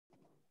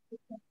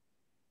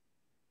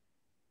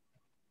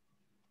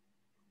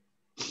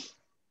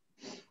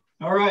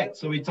All right,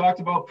 so we talked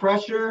about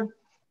pressure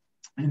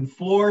and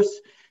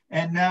force,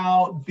 and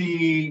now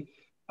the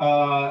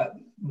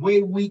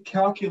way we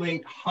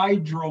calculate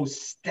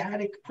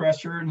hydrostatic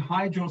pressure, and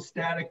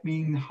hydrostatic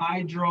meaning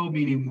hydro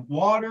meaning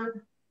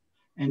water,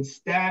 and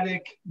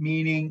static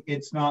meaning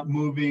it's not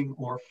moving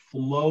or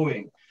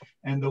flowing.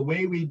 And the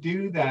way we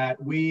do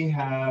that, we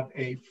have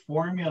a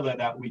formula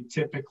that we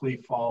typically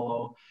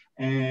follow,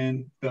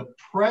 and the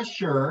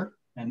pressure,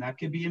 and that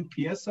could be in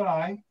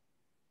PSI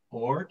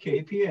or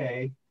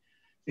kPa,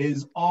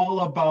 is all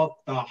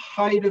about the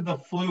height of the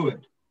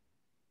fluid.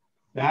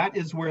 That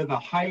is where the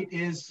height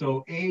is,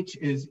 so H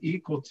is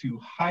equal to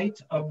height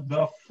of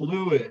the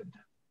fluid.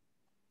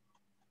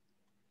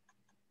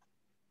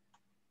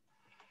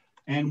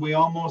 And we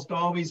almost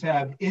always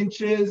have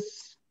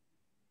inches,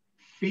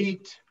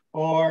 feet,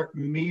 or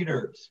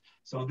meters.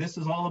 So this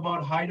is all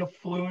about height of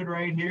fluid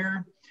right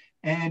here.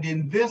 And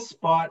in this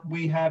spot,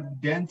 we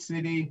have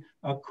density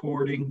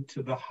according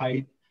to the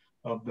height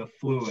of the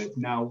fluid.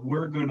 Now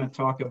we're going to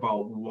talk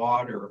about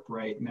water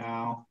right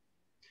now,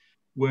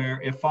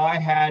 where if I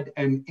had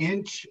an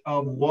inch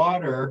of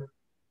water,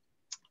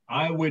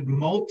 I would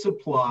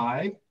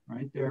multiply,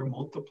 right there,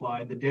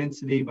 multiply the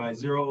density by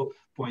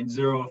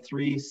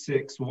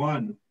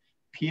 0.0361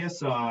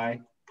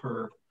 PSI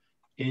per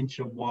inch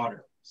of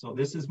water. So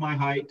this is my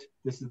height,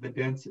 this is the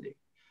density.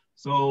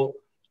 So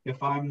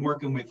if I'm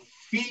working with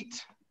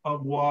feet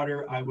of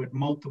water, I would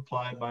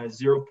multiply by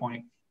 0.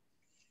 I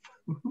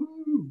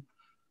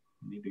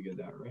need to get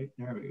that right.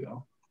 There we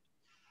go.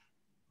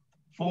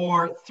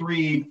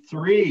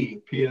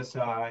 433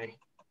 PSI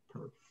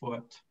per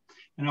foot.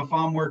 And if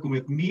I'm working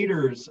with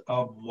meters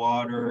of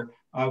water,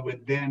 I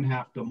would then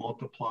have to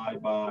multiply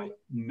by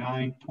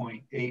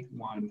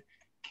 9.81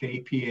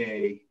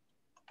 kPa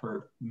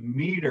per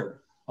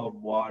meter of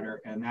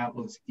water, and that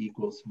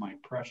equals my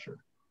pressure.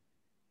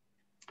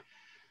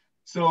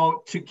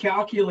 So to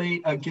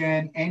calculate,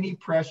 again, any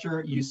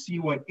pressure, you see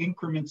what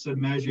increments of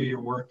measure you're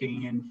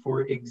working in.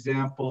 For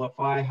example, if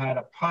I had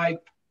a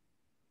pipe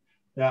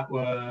that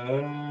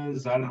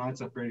was, I don't know, it's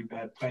a pretty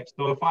bad pipe.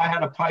 So if I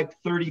had a pipe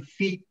 30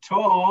 feet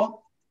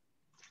tall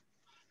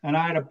and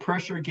I had a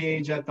pressure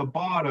gauge at the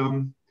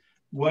bottom,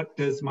 what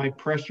does my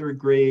pressure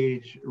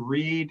gauge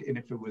read? And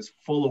if it was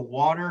full of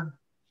water,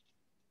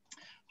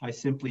 I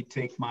simply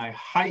take my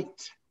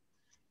height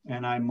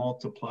and I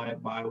multiply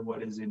it by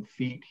what is in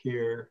feet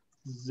here,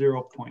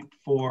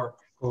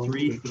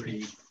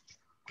 0.433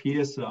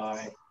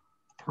 PSI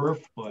per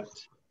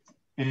foot.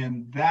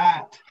 And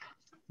that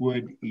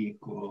would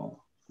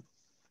equal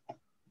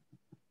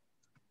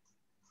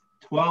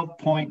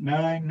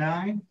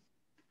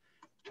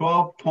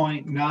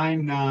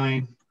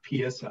 12.99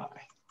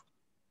 PSI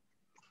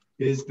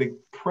is the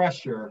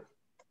pressure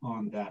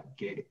on that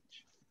gauge.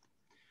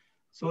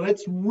 So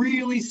that's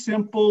really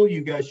simple.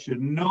 You guys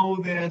should know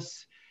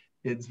this.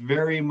 It's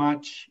very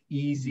much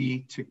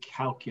easy to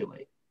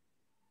calculate.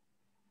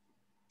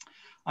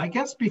 I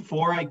guess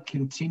before I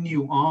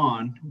continue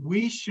on,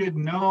 we should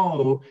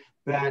know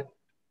that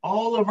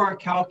all of our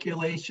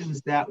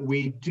calculations that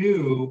we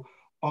do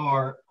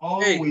are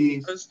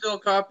always... Hey, I'm still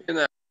copying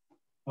that.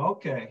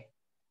 Okay.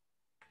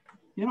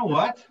 You know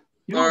what?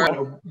 You know what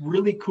a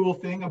really cool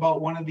thing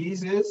about one of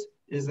these is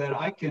that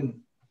I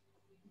can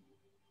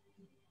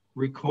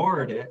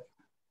record it,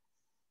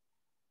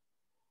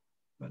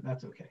 but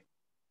that's okay.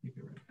 You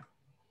can write it down.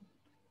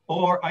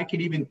 Or I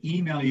could even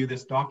email you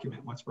this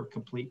document once we're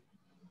complete.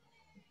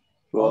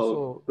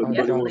 Well, if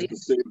anybody wants to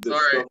save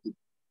this stuff,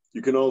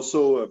 you can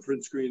also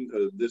print screen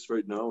this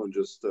right now and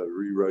just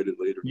rewrite it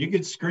later. You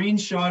could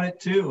screenshot it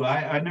too.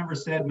 I never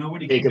said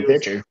nobody take can a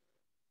picture.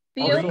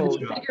 Theo can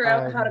figure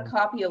out how to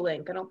copy a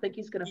link. I don't think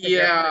he's going to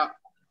figure out. Yeah,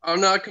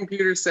 I'm not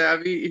computer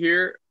savvy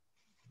here.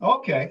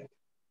 Okay.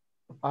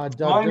 Doug,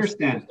 well, I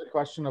understand. A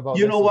question about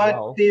you know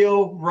what,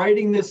 Theo?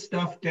 Writing this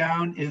stuff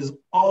down is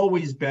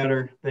always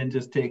better than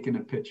just taking a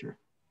picture.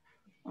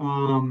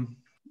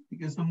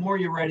 Because the more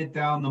you write it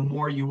down, the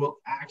more you will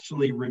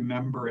actually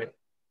remember it.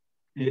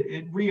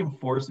 It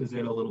reinforces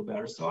it a little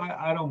better. So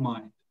I don't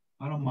mind.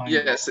 I don't mind.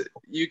 Yes,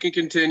 you can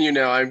continue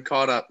now. I'm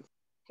caught up.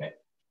 Okay.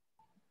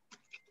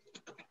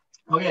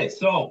 Okay,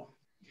 so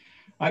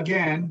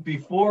again,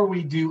 before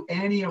we do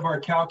any of our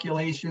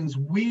calculations,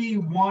 we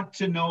want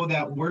to know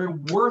that we're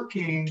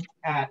working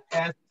at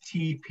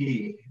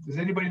STP. Does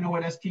anybody know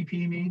what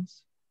STP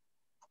means?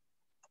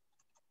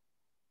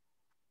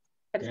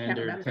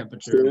 Standard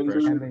temperature and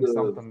pressure.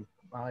 Something.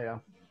 Oh, yeah.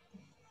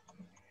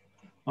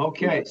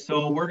 Okay,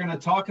 so we're going to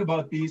talk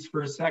about these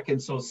for a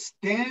second. So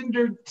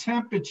standard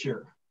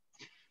temperature.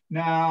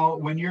 Now,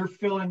 when you're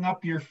filling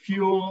up your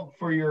fuel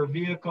for your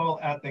vehicle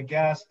at the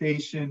gas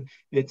station,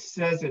 it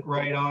says it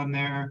right on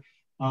there,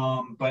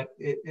 but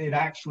it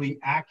actually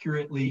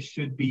accurately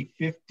should be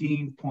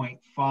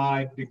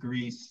 15.5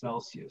 degrees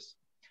Celsius.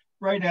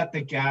 Right at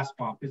the gas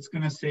pump, it's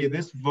going to say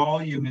this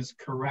volume is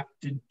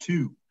corrected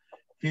to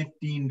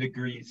 15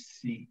 degrees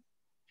C.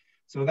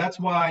 So that's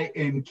why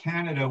in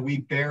Canada, we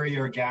bury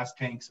our gas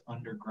tanks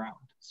underground.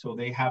 So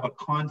they have a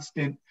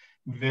constant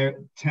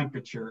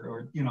temperature,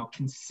 or, you know,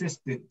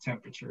 consistent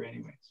temperature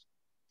anyways.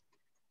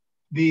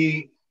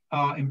 The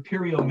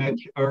imperial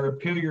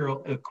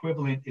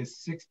equivalent is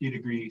 60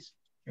 degrees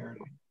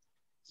Fahrenheit.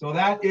 So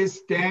that is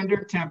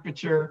standard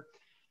temperature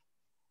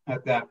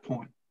at that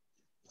point.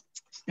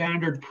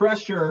 Standard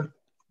pressure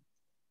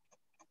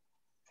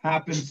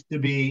happens to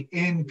be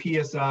in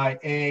PSI.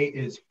 A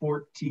is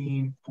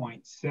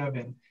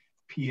 14.7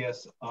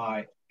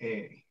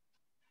 PSI-A,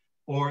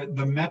 or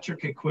the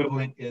metric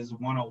equivalent is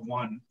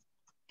 101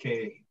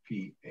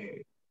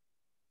 kPa.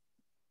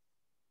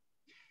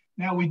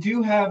 Now we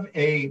do have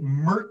a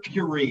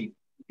mercury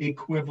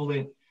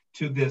equivalent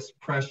to this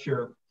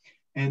pressure,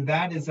 and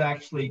that is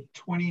actually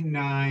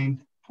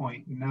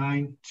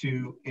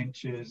 29.92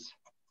 inches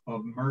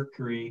of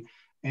mercury,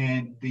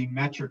 and the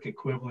metric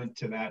equivalent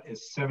to that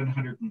is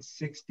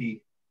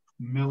 760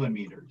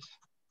 millimeters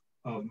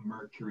of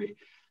mercury.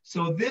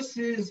 So this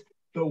is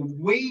the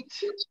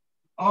weight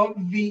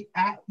of the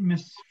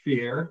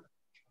atmosphere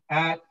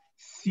at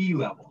sea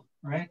level,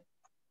 right?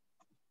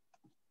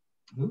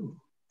 Ooh.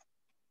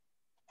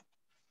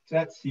 It's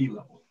at sea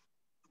level.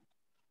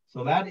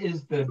 So that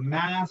is the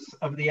mass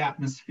of the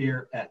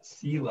atmosphere at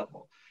sea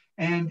level.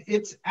 And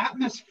it's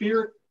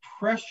atmospheric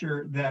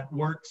pressure that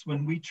works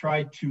when we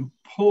try to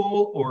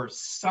pull or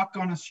suck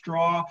on a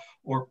straw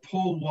or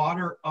pull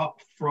water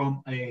up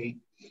from a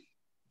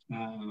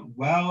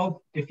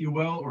well, if you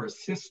will, or a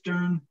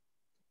cistern.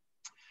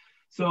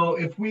 So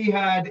if we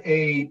had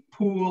a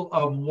pool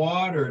of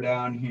water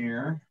down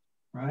here,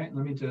 right?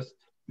 Let me just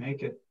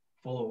make it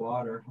full of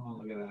water.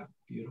 Oh, look at that,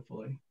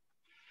 beautifully.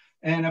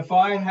 And if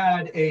I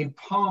had a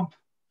pump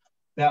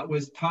that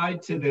was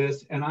tied to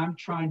this, and I'm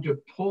trying to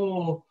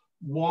pull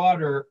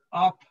water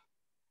up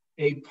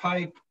a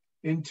pipe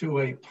into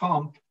a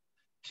pump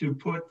to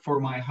put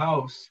for my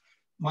house,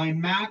 my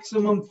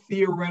maximum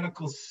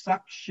theoretical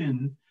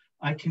suction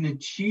I can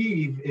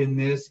achieve in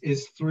this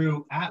is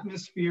through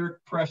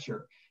atmospheric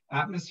pressure.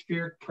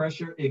 Atmospheric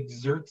pressure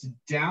exerts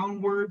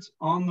downwards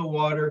on the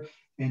water,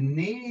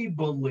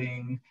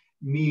 enabling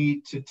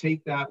me to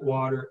take that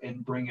water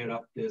and bring it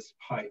up this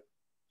pipe.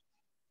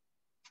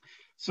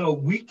 So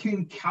we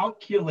can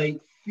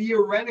calculate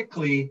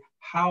theoretically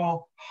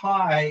how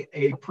high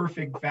a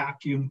perfect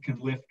vacuum can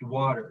lift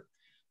water.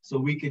 So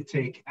we could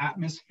take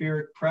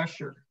atmospheric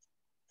pressure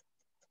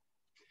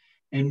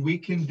and we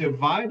can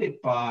divide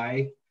it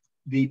by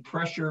the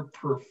pressure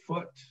per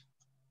foot.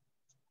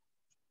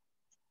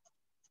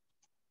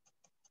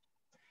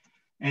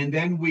 And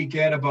then we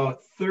get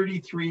about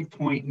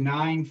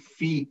 33.9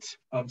 feet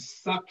of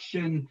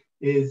suction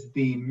is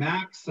the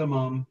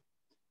maximum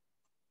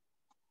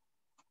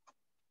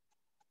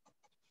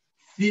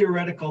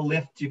theoretical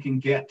lift you can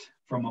get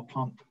from a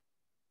pump.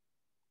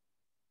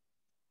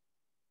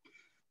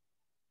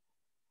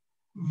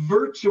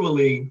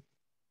 Virtually,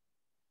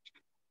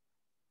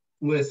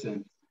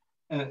 listen,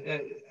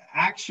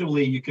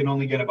 actually you can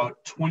only get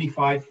about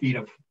 25 feet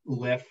of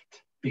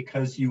lift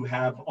because you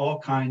have all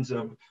kinds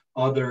of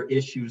other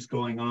issues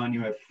going on.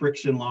 You have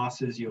friction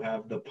losses, you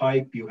have the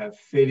pipe, you have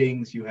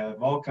fittings, you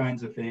have all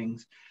kinds of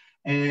things.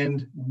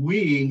 And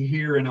we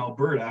here in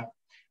Alberta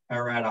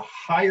are at a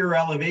higher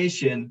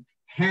elevation,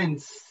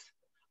 hence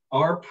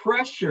our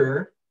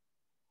pressure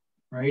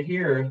right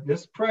here,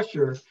 this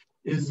pressure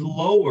is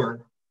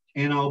lower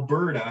in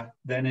Alberta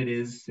than it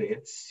is, say,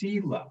 at sea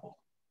level.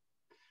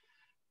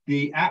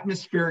 The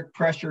atmospheric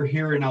pressure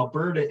here in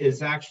Alberta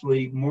is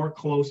actually more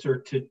closer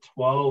to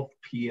 12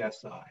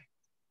 PSI,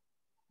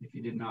 if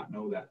you did not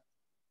know that.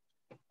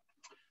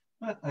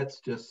 But that's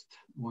just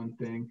one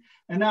thing.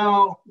 And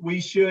now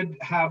we should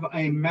have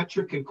a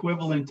metric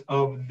equivalent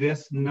of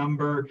this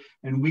number,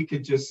 and we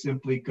could just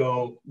simply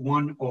go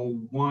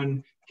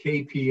 101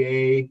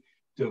 kPa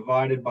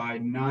divided by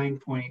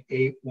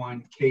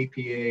 9.81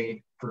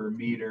 kPa per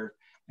meter,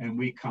 and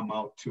we come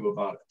out to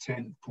about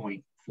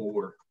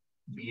 10.4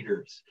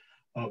 meters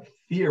of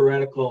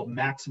theoretical,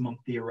 maximum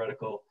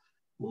theoretical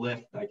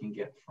lift I can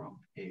get from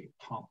a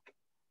pump.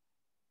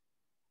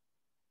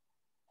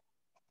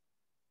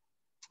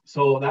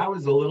 So that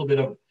was a little bit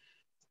of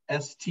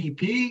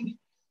STP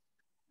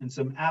and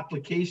some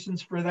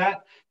applications for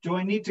that. Do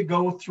I need to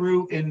go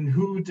through in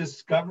who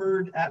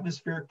discovered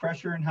atmospheric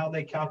pressure and how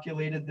they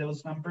calculated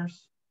those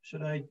numbers?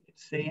 Should I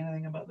say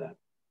anything about that?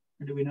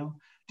 Or do we know?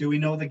 Do we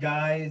know the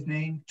guy's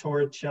name,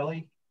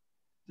 Torricelli?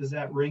 Does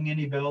that ring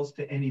any bells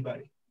to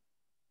anybody?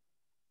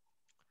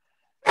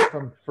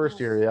 From first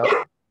year, yeah.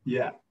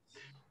 Yeah.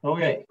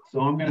 Okay,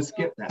 so I'm going to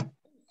skip that.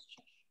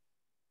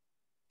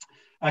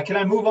 Can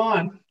I move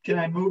on? Can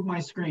I move my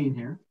screen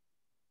here?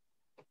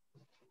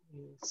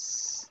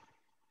 Yes.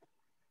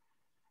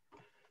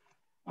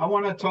 I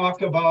want to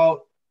talk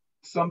about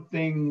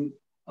something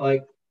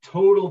like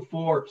total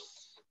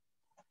force.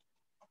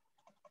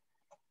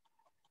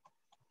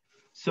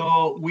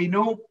 So we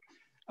know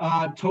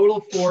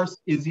total force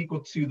is equal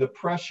to the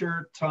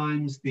pressure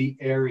times the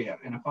area.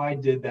 And if I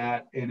did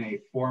that in a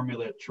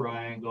formula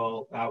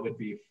triangle, that would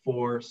be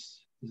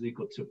force is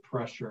equal to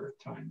pressure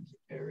times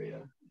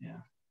area.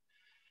 Yeah.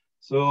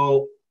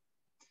 So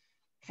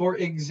for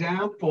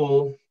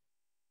example,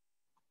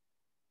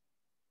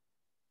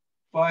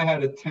 if I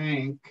had a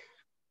tank,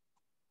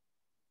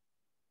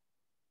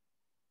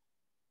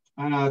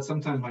 I know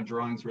sometimes my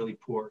drawing's really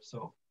poor,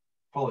 so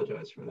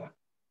apologize for that.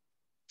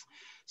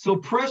 So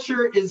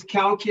pressure is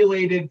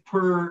calculated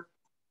per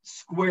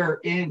square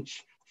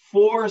inch.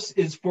 Force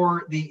is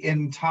for the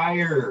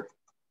entire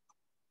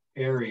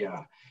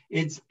area.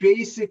 It's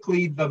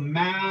basically the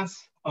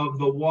mass of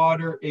the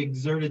water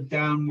exerted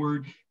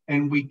downward,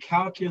 and we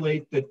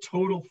calculate the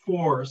total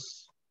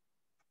force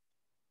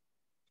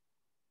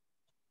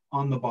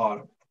on the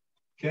bottom.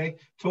 Okay,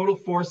 total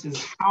force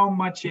is how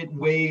much it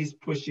weighs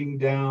pushing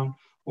down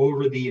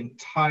over the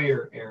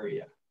entire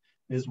area,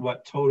 is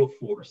what total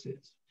force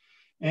is.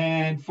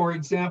 And for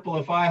example,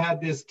 if I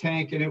had this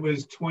tank and it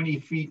was 20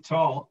 feet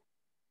tall,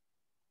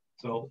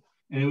 and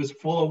it was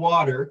full of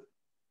water,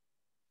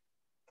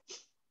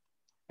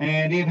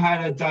 and it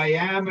had a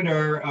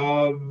diameter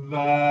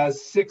of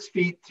 6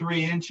 feet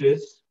 3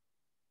 inches,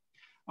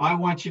 I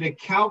want you to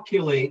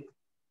calculate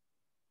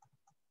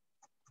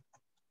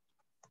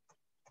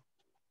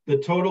the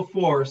total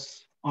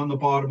force on the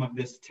bottom of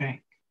this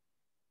tank.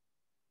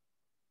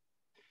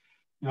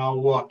 Now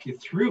I'll walk you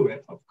through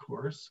it, of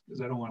course,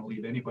 because I don't want to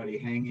leave anybody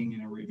hanging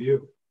in a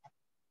review.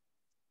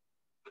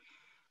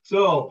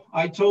 So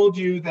I told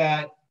you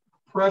that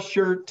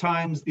pressure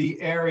times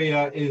the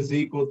area is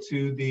equal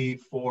to the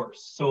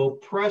force. So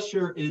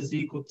pressure is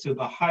equal to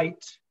the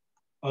height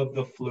of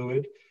the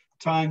fluid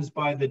times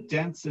by the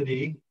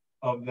density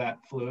of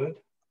that fluid.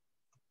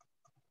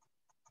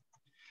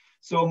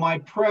 So my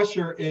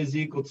pressure is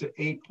equal to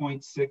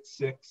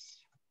 8.66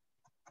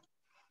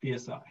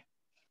 psi.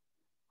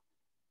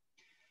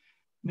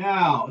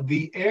 Now,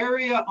 the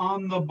area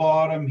on the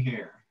bottom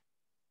here,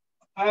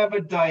 I have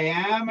a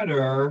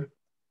diameter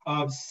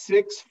of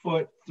 6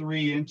 foot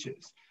 3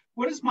 inches.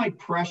 What is my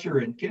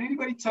pressure in? Can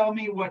anybody tell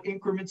me what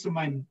increments of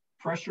my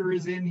pressure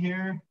is in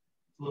here?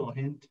 A little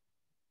hint.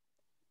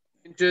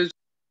 Inches.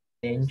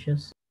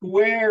 Inches.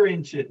 Square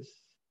inches.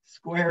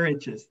 Square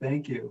inches.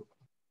 Thank you.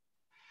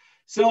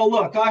 So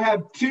look, I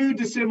have two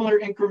dissimilar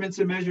increments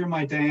to measure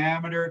my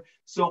diameter.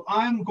 So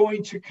I'm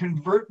going to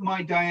convert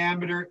my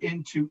diameter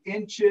into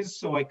inches.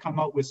 So I come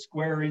out with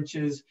square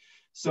inches.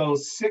 So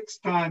 6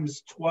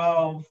 times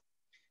 12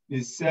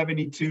 is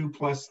 72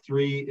 plus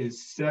 3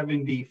 is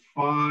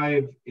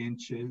 75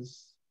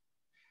 inches.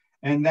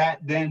 And that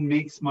then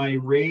makes my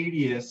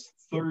radius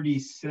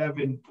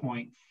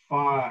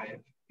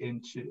 37.5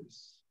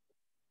 inches.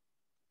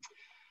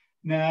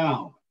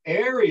 Now,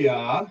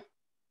 area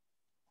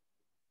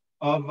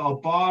of a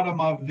bottom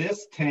of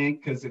this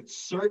tank, because it's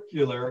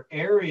circular,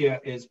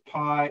 area is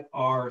pi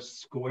r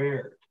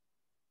squared.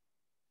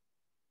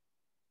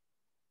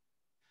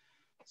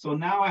 So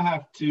now I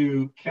have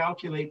to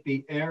calculate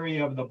the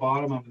area of the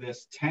bottom of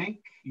this tank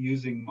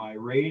using my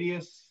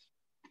radius.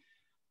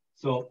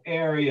 So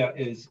area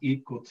is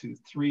equal to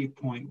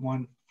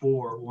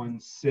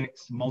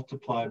 3.1416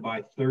 multiplied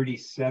by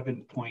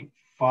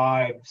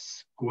 37.5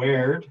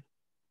 squared.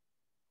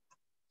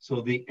 So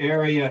the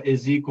area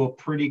is equal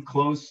pretty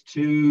close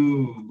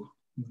to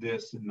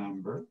this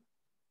number.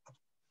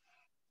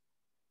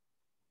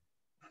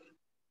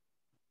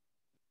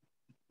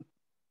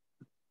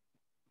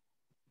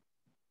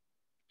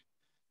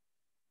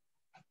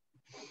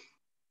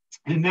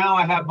 And now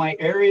I have my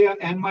area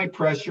and my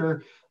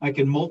pressure. I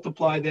can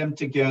multiply them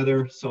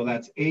together. So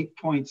that's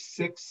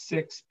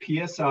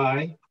 8.66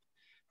 psi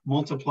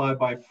multiplied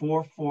by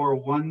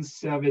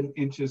 4417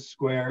 inches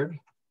squared.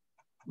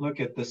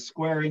 Look at the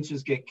square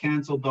inches get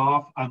canceled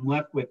off. I'm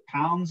left with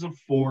pounds of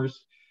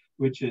force,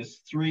 which is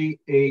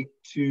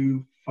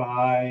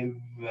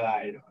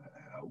 3,825,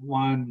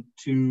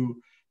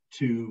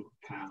 122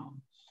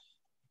 pounds.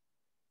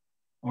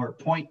 Or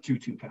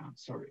 0.22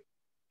 pounds, sorry.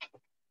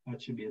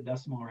 That should be a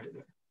decimal right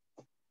there.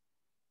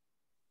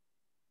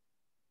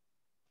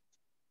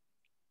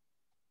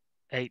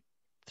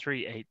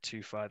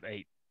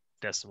 38258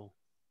 decimal.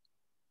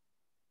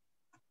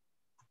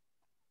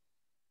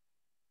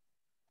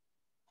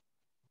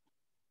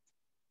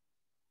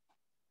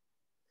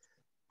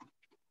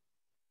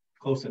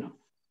 Close enough.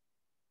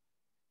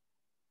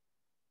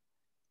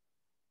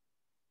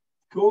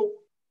 Cool.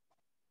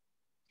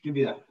 Give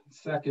you a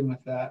second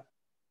with that.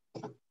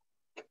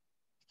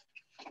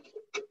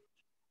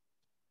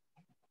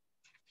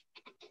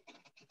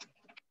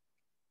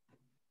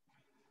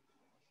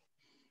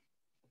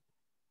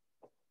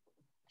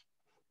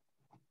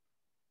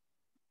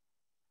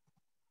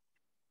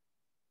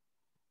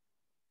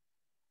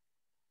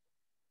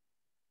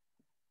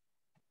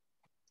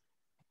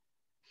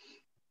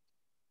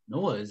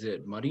 Noah, is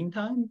it mudding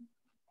time?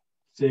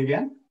 Say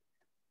again?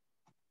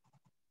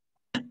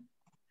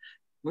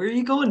 Where are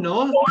you going,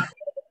 Noah?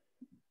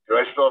 Do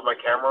I still have my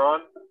camera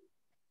on?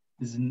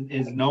 Is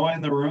Noah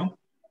in the room?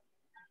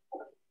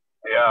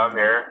 Yeah, I'm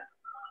here.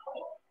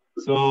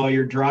 So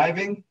you're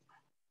driving?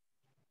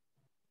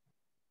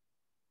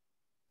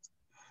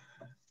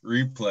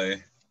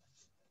 Replay.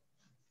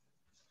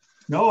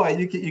 Noah,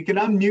 you can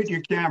unmute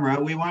your camera.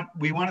 We want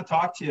to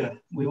talk to you.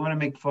 We want to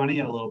make fun of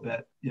you a little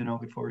bit, you know,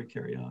 before we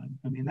carry on.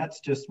 I mean, that's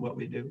just what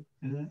we do,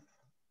 isn't it?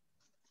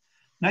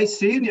 Nice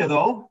seeing you,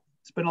 though.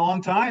 It's been a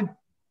long time.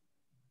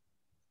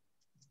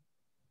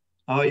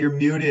 Oh, you're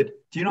muted.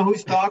 Do you know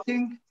who's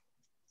talking?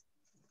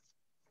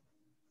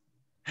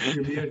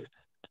 You're muted.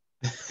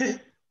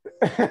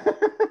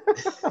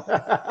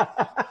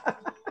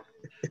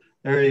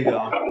 There you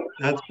go.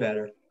 That's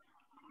better.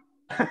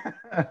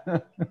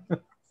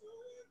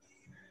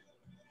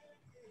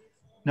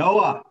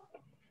 Noah.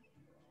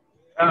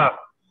 Yeah.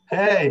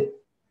 Hey.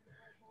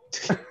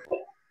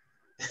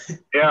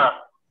 Yeah.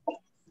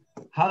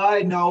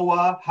 Hi,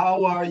 Noah.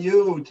 How are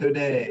you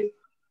today?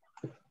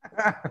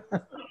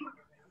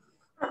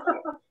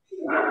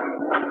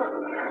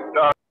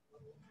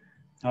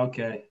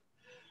 Okay.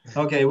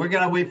 Okay, we're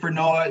gonna wait for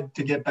Noah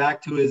to get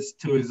back to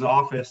his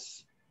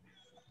office.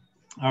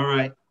 All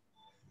right.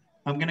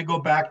 I'm gonna go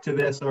back to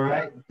this. All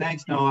right.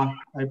 Thanks, Noah.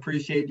 I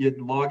appreciate you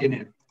logging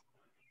in.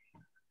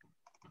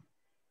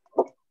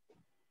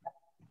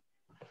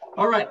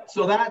 All right,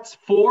 so that's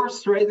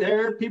force right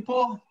there,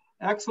 people.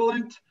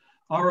 Excellent.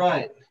 All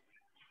right,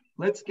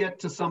 let's get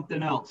to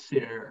something else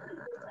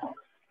here.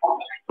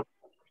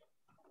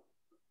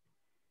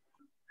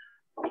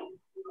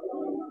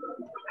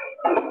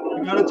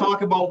 We got to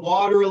talk about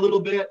water a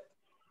little bit.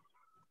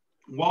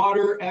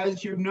 Water,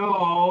 as you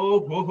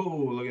know,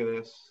 whoa, look at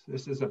this.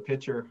 This is a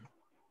picture.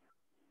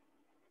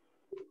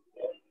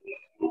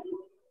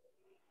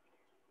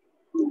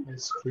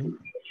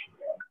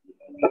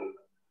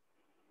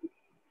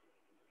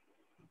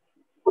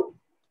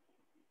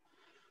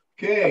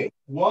 Okay,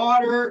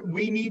 water,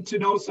 we need to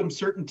know some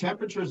certain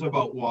temperatures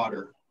about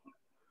water.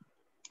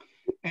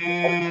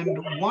 And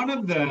one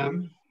of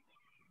them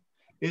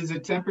is a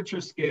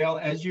temperature scale.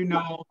 As you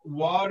know,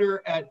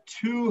 water at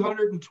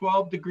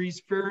 212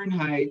 degrees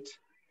Fahrenheit,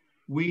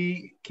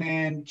 we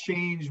can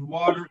change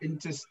water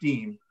into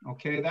steam.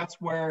 Okay, that's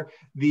where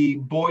the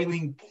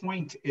boiling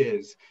point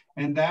is.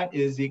 And that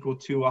is equal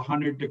to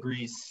 100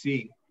 degrees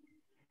C.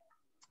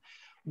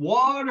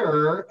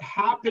 Water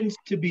happens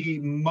to be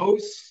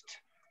most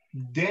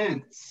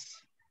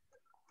dense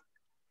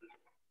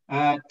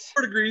at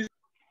 4 degrees.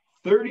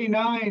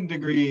 39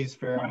 degrees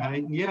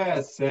Fahrenheit.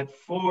 Yes, at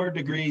 4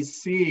 degrees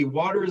C.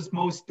 Water is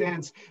most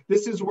dense.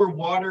 This is where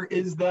water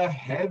is the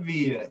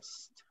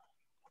heaviest.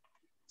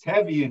 It's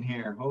heavy in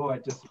here. Oh, I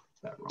just got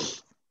that wrong.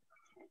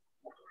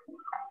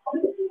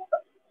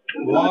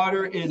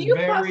 Water is Can you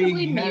very possibly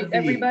heavy. mute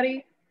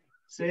everybody?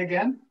 Say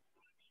again?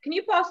 Can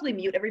you possibly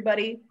mute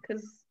everybody?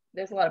 Because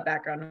there's a lot of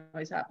background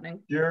noise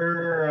happening.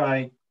 Sure,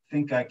 I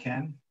think I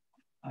can.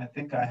 I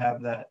think I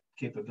have that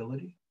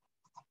capability.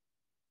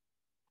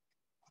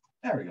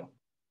 There we go.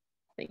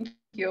 Thank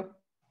you.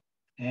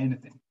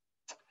 Anything.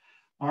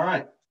 All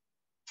right.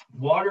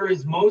 Water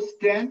is most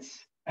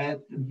dense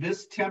at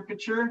this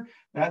temperature.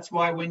 That's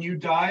why when you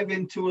dive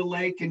into a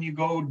lake and you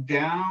go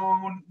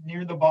down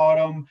near the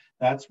bottom,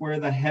 that's where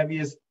the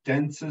heaviest,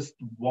 densest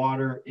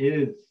water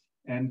is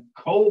and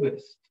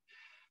coldest.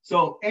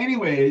 So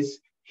anyways,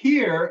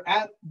 here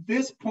at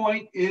this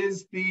point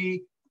is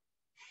the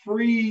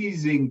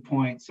freezing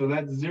point. So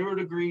that's 0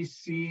 degrees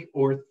C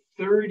or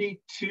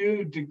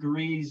 32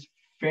 degrees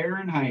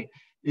Fahrenheit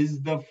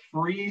is the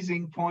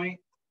freezing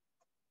point.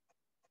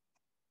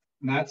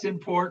 And that's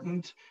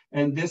important.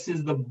 And this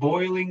is the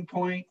boiling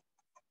point.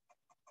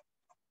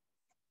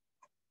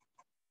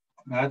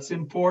 That's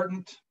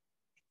important.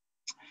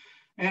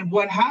 And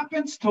what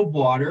happens to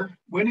water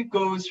when it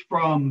goes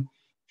from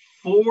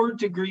 4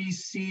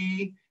 degrees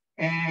C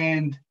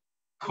and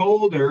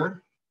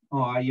colder?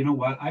 Oh, you know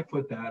what? I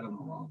put that on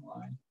the wrong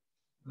line.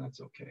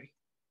 That's okay.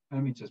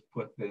 Let me just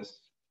put this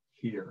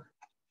here.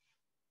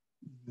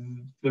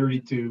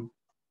 32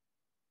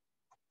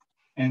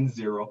 and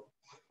 0.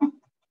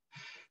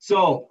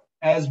 So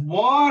as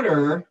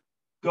water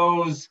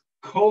goes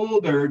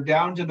colder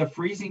down to the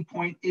freezing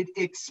point, it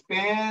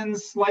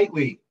expands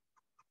slightly.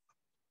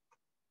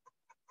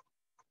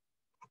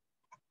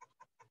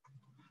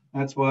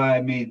 That's why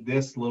I made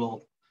this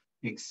little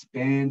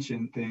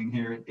expansion thing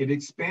here. It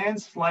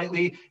expands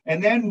slightly,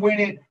 and then when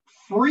it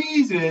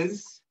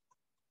freezes,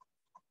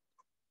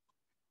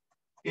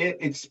 it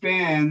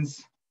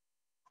expands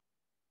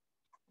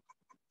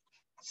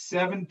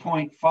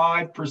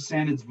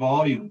 7.5% its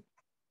volume.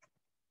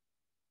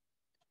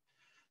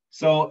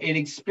 So it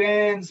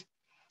expands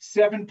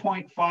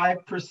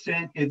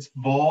 7.5% its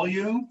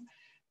volume.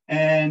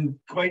 And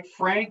quite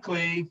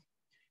frankly,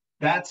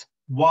 that's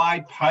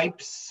why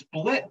pipes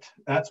split.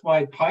 That's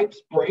why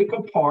pipes break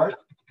apart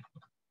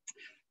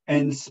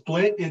and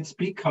split. It's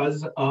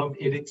because of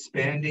it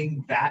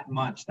expanding that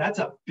much. That's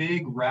a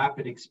big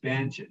rapid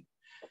expansion.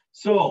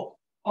 So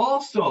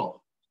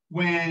also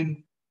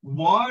when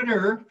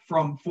water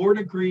from 4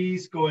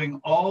 degrees going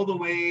all the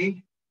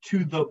way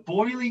to the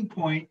boiling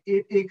point,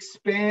 it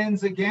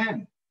expands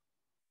again.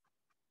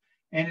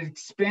 And it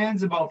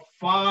expands about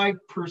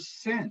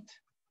 5%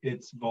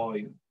 its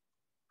volume.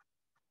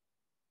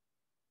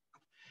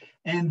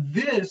 And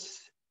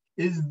this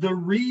is the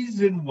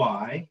reason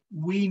why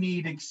we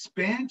need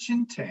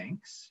expansion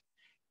tanks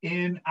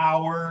in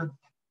our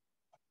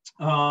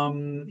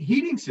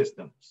heating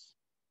systems,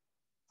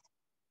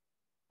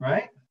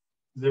 right?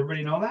 Does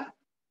everybody know that?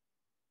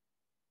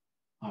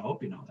 I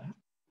hope you know that.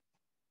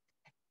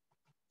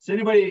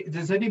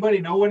 Does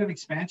anybody know what an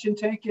expansion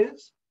tank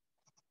is?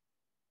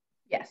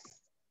 Yes.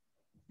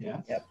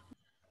 Yeah. Yep.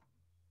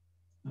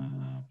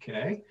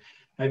 Okay.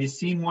 Have you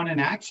seen one in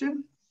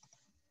action?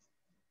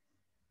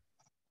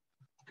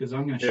 Because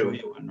I'm going to show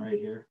you one right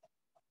here.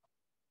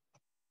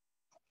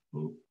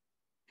 Ooh,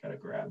 gotta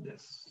grab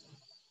this.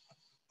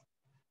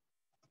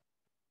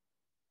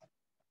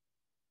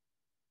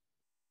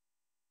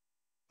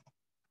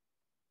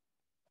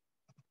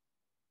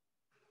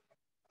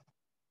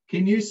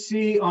 Can you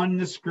see on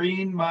the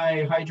screen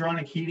my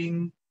hydronic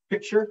heating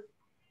picture?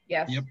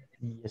 Yes. Yep.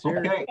 Yes, sir.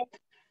 Okay.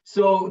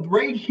 So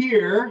right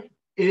here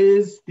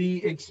is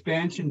the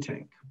expansion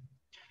tank.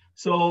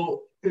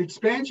 So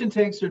expansion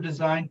tanks are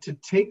designed to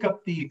take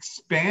up the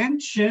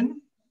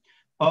expansion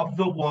of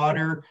the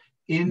water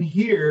in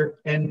here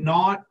and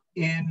not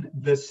in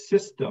the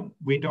system.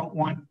 We don't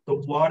want the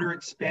water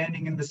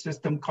expanding in the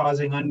system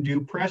causing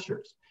undue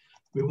pressures.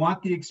 We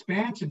want the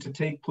expansion to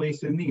take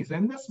place in these.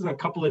 And this is a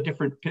couple of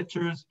different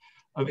pictures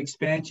of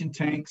expansion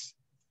tanks.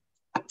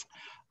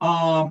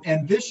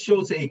 And this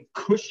shows a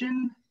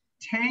cushion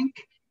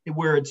tank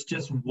where it's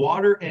just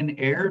water and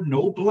air,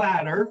 no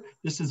bladder.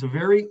 This is a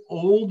very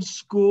old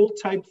school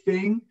type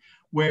thing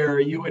where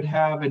you would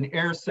have an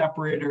air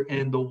separator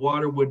and the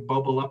water would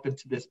bubble up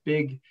into this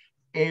big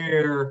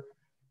air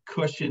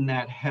cushion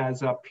that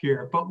has up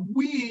here. But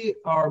we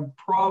are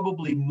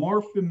probably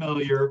more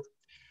familiar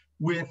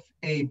with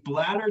a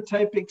bladder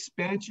type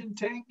expansion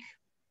tank.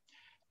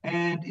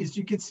 And as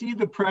you can see,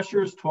 the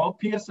pressure is 12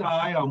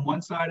 PSI on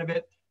one side of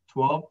it,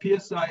 12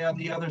 PSI on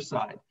the other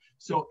side.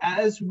 So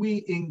as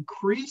we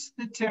increase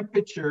the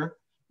temperature,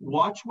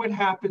 watch what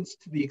happens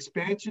to the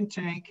expansion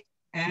tank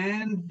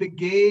and the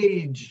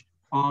gauge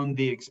on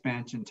the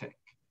expansion tank.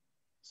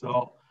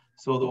 So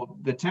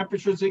the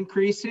temperature is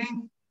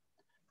increasing,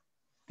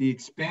 the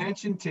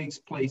expansion takes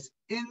place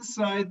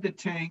inside the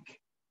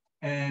tank,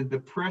 and the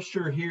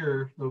pressure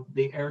here,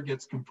 the air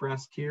gets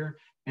compressed here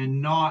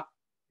and not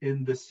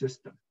in the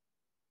system.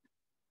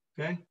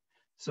 Okay,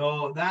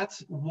 so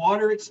that's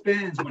water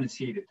expands when it's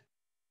heated.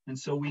 And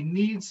so we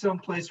need some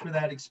place for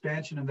that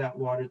expansion of that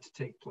water to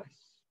take place.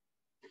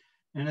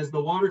 And as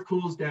the water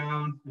cools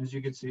down, as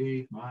you can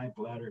see, my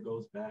bladder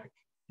goes back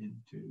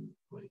into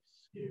place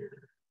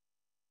here.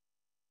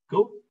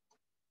 Cool.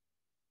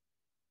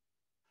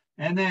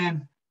 And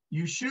then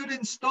you should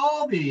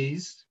install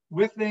these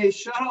with a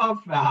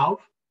shutoff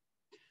valve.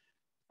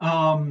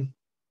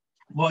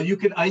 Well, you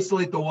can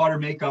isolate the water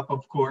makeup,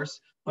 of course,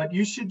 but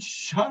you should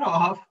shut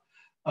off,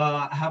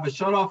 have a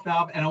shutoff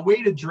valve and a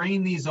way to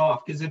drain these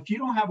off. Because if you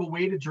don't have a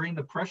way to drain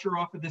the pressure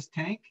off of this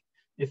tank,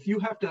 if you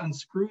have to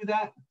unscrew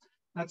that,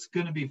 that's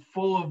going to be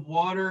full of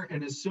water.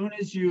 And as soon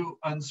as you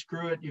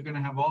unscrew it, you're going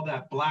to have all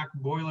that black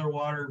boiler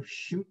water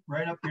shoot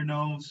right up your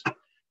nose.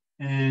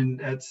 And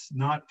that's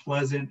not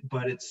pleasant,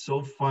 but it's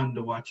so fun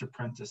to watch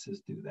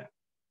apprentices do that.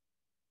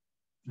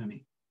 I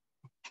mean,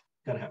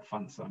 got to have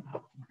fun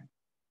somehow.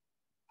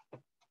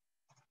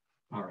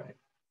 All right.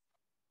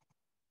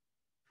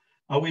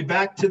 Are we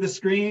back to the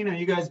screen? Are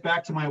you guys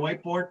back to my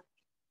whiteboard?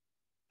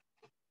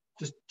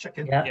 Just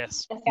checking. Yeah.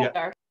 Yes.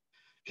 Yeah.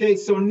 Okay,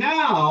 so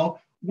now,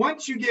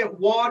 once you get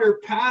water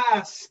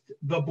past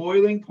the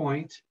boiling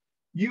point,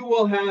 you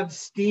will have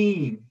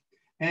steam.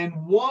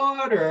 And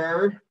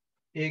water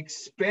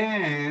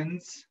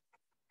expands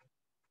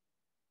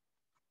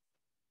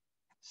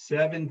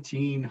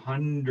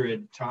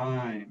 1,700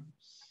 times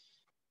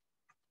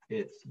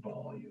its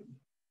volume.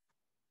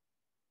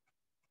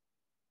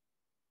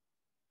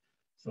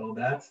 So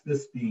that's the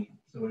steam.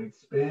 So it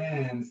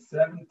expands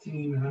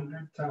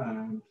 1,700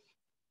 times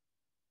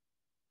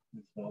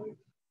its volume.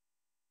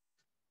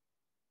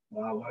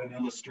 Wow, what an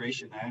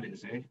illustration that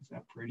is, eh? Is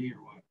that pretty or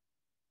what?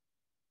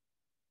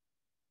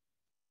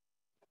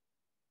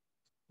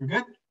 We're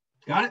good?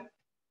 Got it?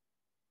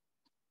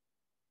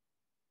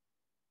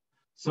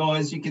 So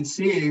as you can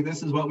see,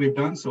 this is what we've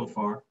done so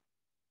far.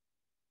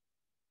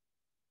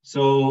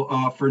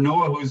 So for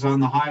Noah, who's on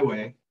the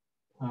highway,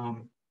 I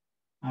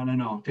don't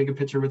know, take a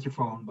picture with your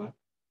phone, but.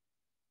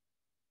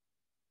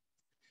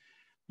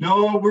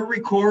 No, we're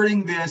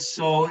recording this,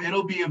 so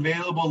it'll be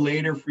available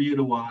later for you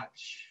to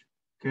watch,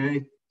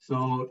 okay?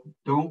 So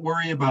don't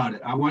worry about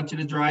it. I want you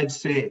to drive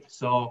safe.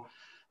 So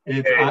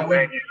if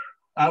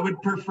I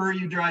would prefer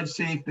you drive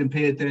safe than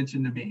pay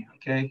attention to me,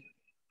 okay?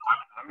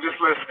 I'm just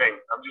listening.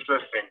 I'm just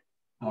listening.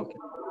 Okay.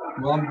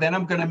 Well, then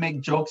I'm going to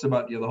make jokes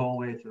about you the whole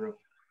way through.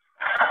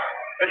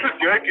 This is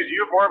good because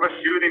you have more of a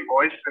soothing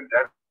voice than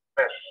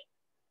Dennis.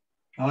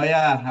 Oh,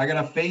 yeah. I got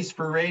a face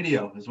for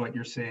radio is what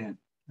you're saying,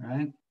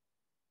 right?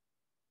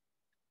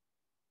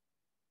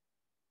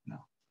 No.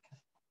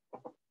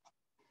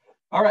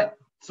 All right.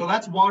 So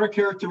that's water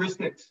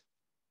characteristics.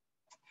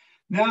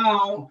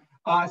 Now,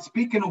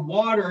 speaking of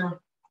water,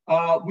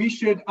 we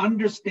should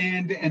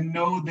understand and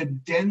know the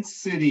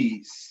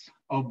densities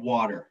of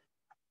water.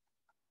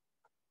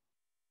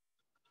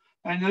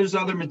 And there's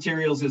other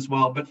materials as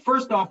well. But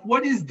first off,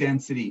 what is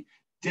density?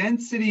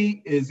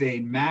 Density is a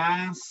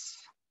mass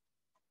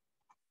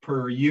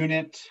per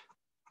unit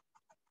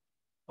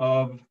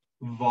of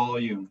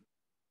volume.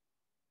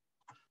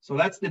 So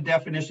that's the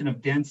definition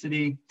of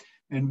density.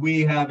 And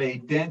we have a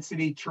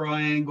density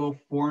triangle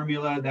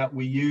formula that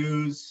we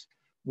use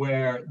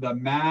where the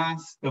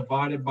mass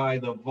divided by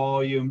the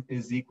volume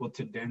is equal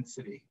to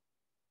density.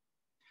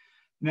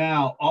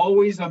 Now,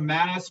 always a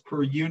mass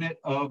per unit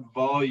of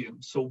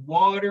volume. So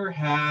water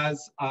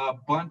has a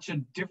bunch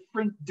of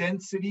different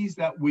densities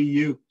that we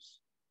use.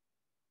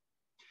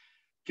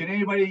 Can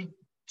anybody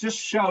just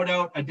shout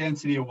out a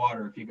density of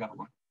water if you got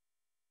one?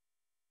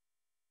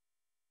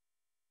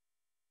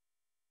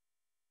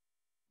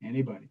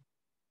 Anybody?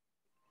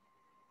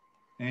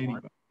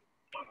 Anybody?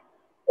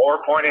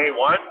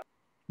 4.81?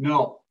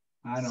 No,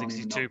 I don't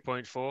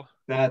 62.4.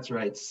 That's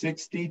right,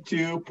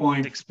 62.4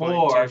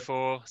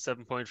 6.24,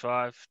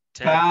 7.5,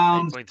 10,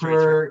 pounds 8.33.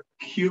 per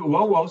cube.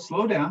 Whoa,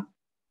 slow down.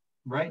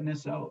 Writing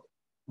this out.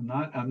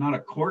 I'm not a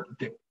court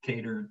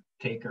dictator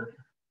taker.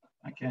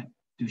 I can't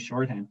do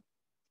shorthand.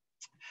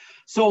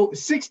 So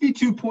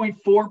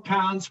 62.4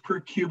 pounds per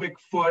cubic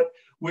foot,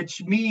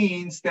 which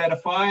means that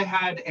if I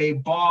had a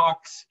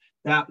box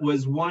that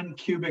was 1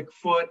 cubic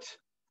foot,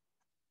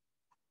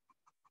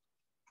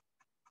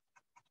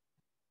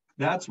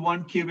 that's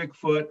 1 cubic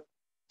foot.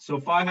 So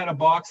if I had a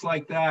box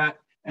like that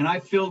and I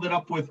filled it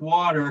up with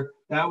water,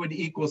 that would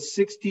equal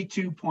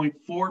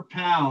 62.4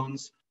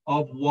 pounds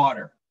of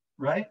water,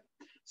 right?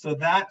 So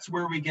that's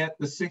where we get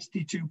the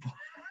 62.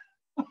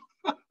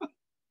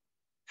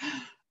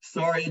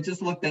 Sorry, I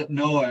just looked at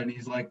Noah and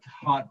he's like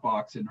hot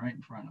boxing right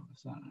in front of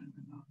us. I don't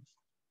even know.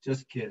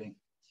 Just kidding.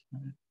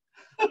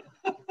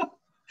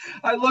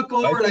 I look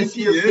over and I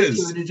see your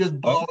picture and you're just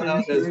blowing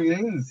out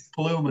this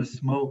plume of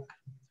smoke.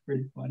 It's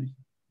pretty funny.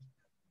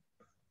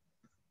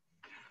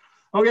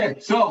 Okay,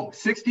 so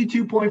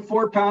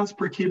 62.4 pounds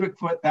per cubic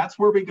foot, that's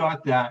where we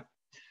got that.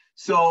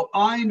 So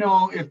I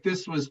know if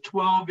this was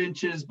 12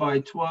 inches by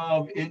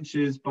 12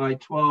 inches by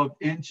 12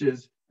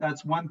 inches,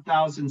 that's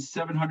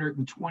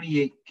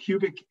 1,728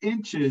 cubic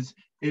inches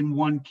in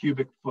 1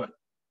 cubic foot.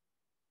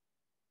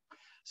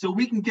 So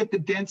we can get the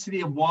density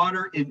of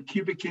water in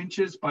cubic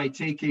inches by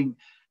taking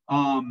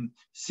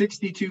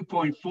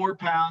 62.4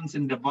 pounds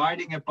and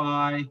dividing it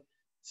by,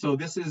 so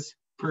this is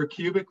per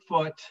cubic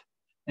foot,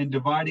 and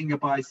dividing it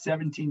by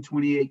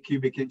 1728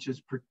 cubic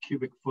inches per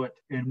cubic foot,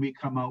 and we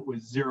come out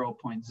with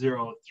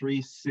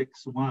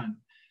 0.0361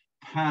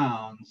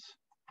 pounds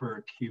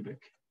per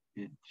cubic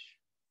inch.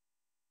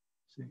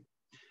 See,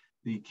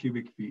 the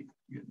cubic feet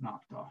get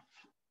knocked off.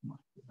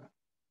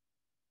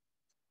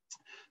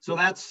 So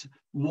that's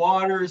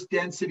water's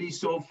density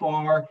so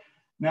far.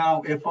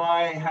 Now, if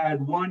I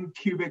had 1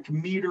 cubic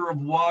meter of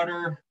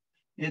water,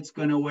 it's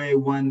going to weigh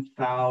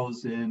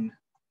 1,000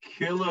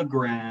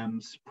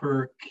 kilograms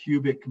per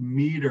cubic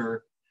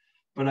meter,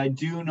 but I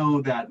do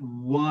know that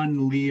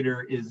 1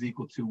 liter is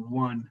equal to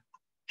 1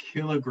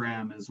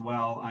 kilogram as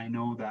well. I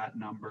know that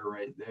number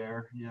right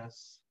there,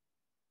 yes.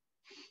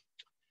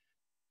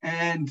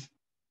 And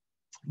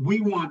we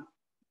want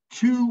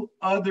 2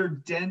 other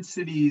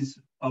densities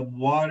of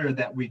water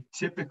that we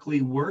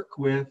typically work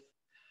with,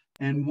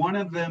 and one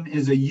of them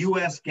is a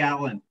US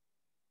gallon.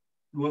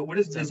 What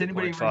is, does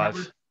anybody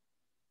remember?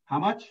 How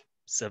much?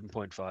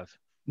 7.5.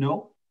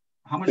 No.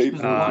 How much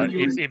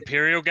does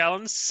imperial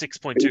gallons?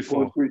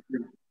 6.24.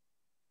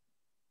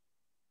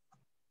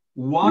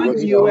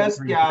 1 US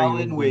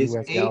gallon weighs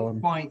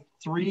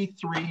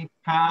 8.33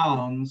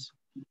 pounds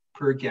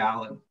per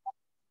gallon.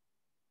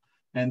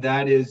 And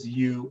that is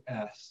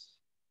US.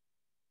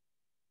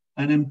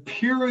 An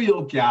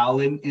imperial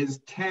gallon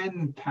is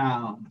 10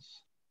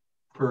 pounds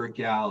per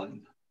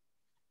gallon.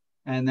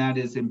 And that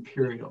is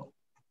imperial.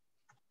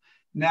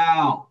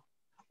 Now,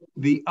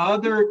 the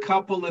other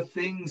couple of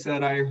things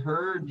that I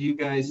heard you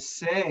guys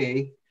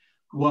say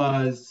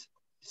was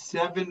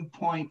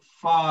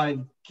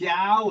 7.5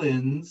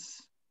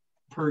 gallons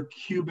per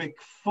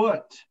cubic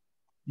foot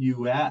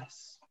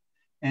US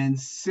and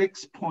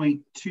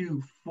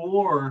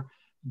 6.24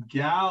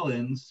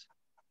 gallons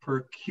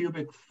per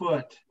cubic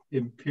foot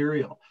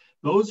imperial.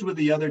 Those were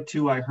the other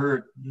 2 I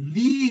heard.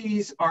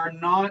 These are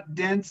not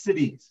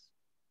densities.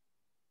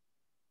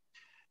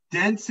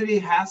 Density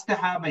has to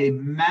have a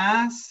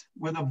mass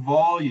with a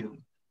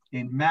volume,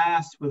 a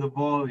mass with a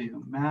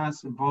volume,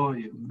 mass and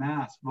volume,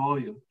 mass,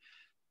 volume.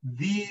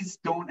 These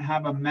don't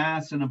have a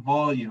mass and a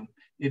volume.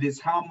 It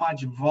is how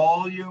much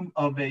volume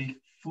of a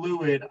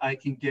fluid I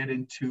can get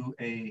into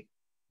a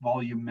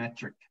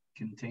volumetric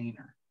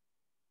container.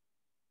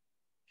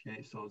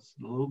 Okay, so it's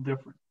a little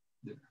different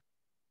there.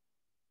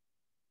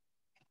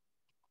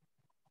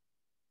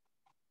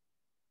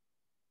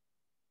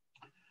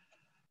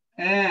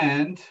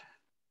 And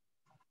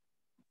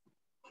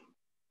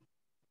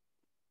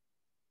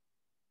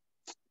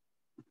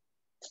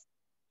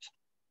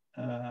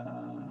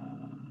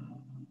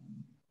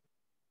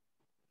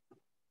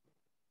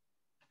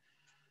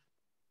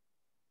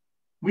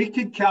we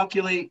could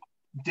calculate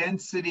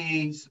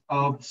densities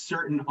of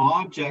certain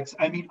objects.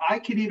 I mean, I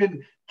could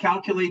even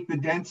calculate the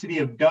density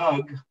of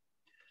Doug.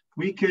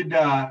 We could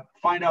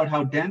find out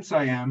how dense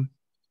I am,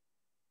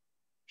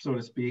 so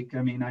to speak.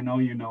 I mean, I know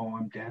you know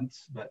I'm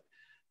dense, but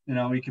you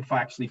know, we could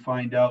actually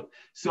find out.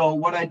 So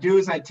what I do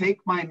is I take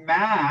my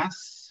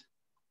mass.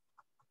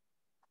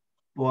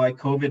 Boy,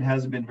 COVID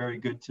hasn't been very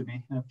good to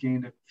me. I've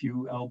gained a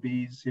few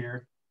lbs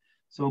here.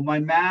 So my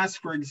mass,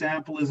 for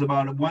example, is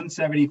about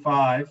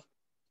 175.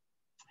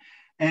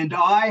 And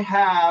I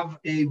have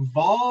a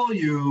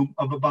volume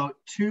of about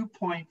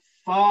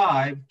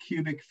 2.5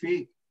 cubic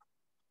feet.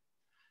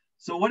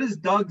 So what is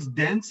Doug's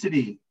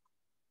density?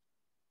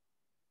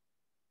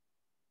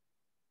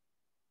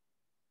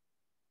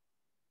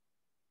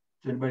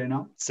 Does anybody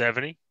know?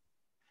 70.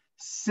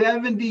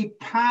 70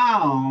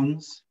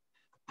 pounds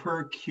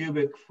per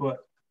cubic foot.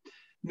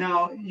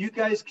 Now, you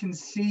guys can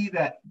see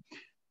that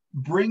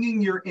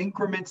bringing your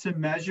increments of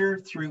measure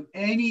through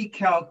any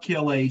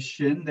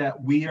calculation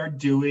that we are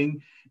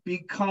doing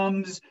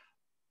becomes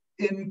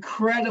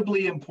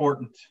incredibly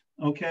important.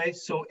 Okay,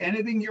 so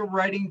anything you're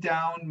writing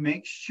down,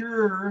 make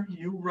sure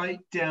you write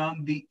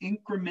down the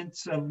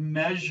increments of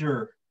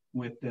measure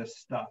with this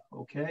stuff.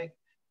 Okay,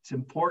 it's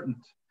important,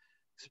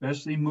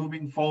 especially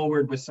moving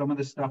forward with some of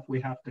the stuff we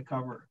have to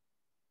cover.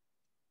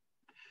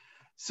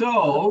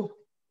 So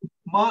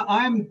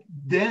I'm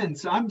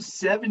dense. I'm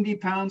 70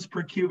 pounds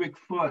per cubic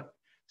foot.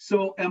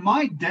 So am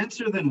I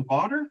denser than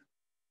water?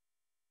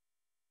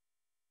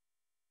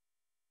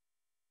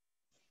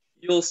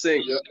 You'll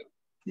sink.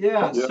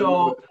 Yeah,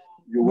 so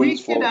we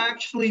can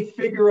actually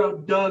figure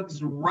out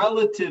Doug's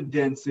relative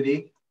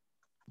density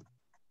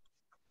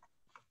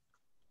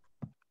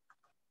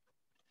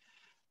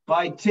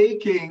by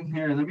taking,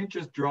 here, let me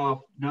just draw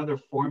another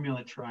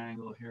formula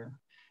triangle here.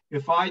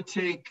 If I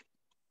take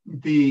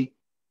the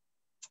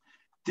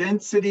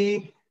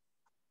density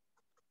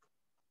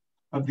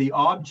of the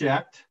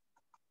object,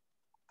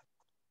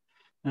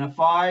 and if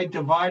I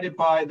divide it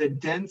by the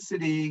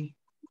density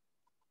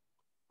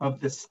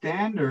of the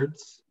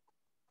standards,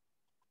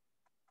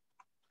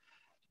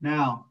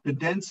 now the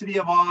density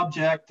of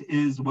object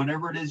is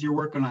whatever it is you're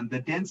working on. The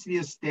density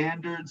of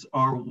standards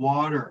are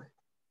water,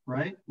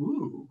 right?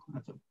 Ooh,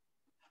 that's a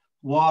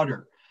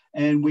water.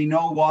 And we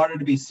know water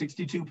to be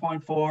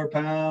 62.4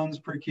 pounds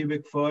per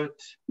cubic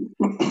foot.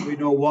 We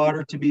know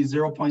water to be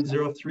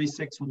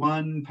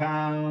 0.0361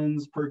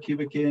 pounds per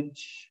cubic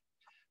inch.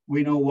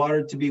 We know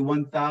water to be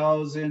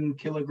 1,000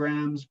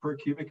 kilograms per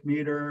cubic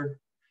meter.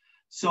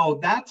 So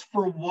that's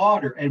for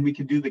water, and we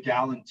can do the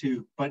gallon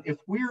too. But if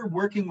we're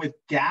working with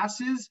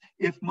gases,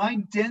 if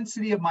my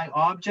density of my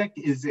object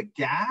is a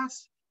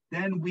gas,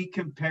 then we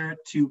compare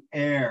it to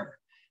air.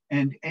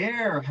 And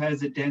air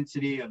has a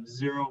density of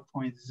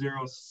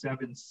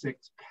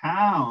 0.076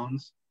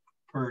 pounds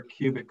per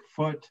cubic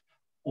foot,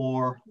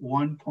 or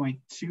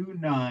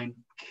 1.29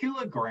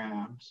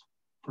 kilograms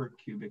per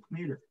cubic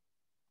meter.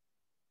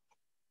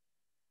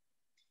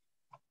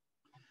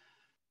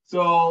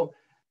 So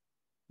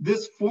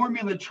this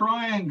formula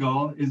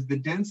triangle is the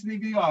density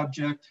of the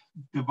object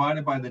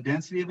divided by the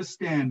density of a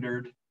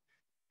standard,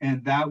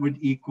 and that would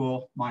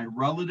equal my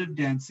relative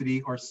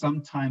density, or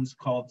sometimes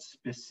called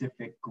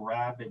specific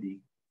gravity.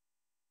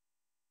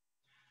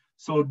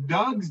 So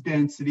Doug's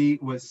density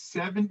was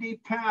 70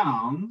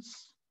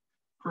 pounds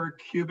per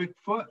cubic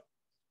foot.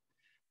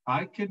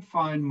 I could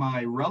find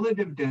my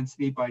relative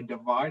density by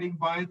dividing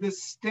by the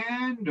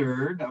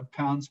standard of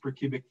pounds per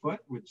cubic foot,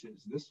 which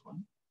is this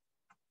one.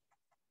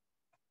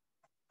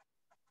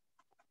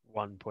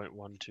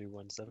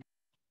 1.1217.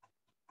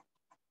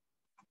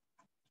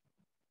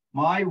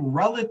 My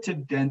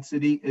relative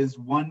density is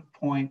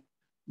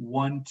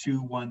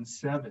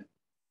 1.1217.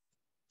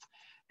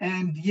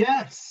 And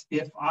yes,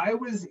 if I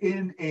was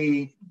in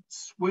a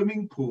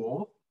swimming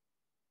pool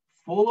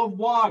full of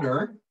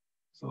water,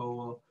 so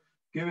we'll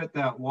give it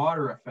that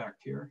water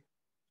effect here.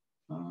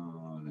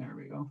 Oh, there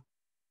we go.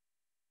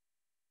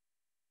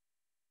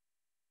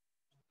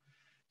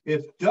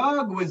 If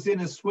Doug was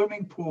in a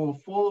swimming pool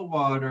full of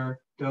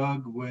water,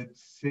 Doug would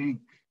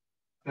sink.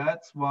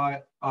 That's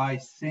why I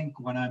sink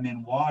when I'm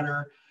in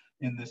water.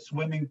 In the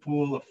swimming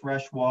pool of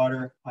fresh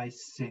water, I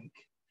sink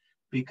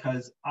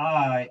because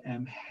I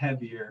am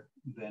heavier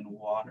than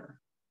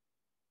water.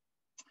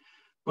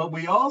 But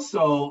we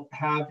also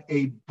have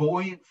a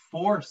buoyant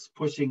force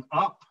pushing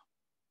up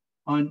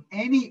on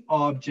any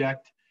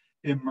object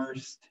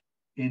immersed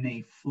in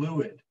a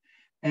fluid.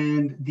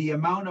 And the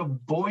amount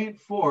of buoyant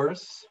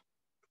force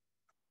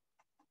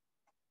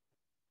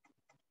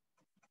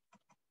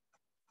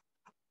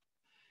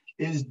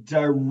is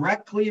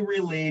directly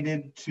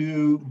related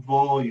to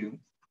volume.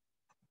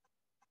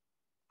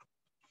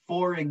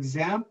 For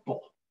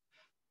example,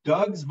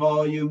 Doug's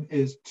volume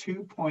is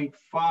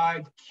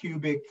 2.5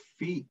 cubic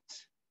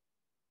feet,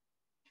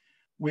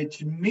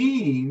 which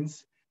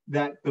means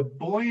that the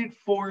buoyant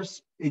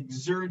force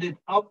exerted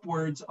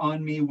upwards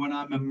on me when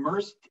I'm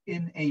immersed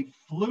in a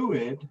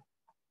fluid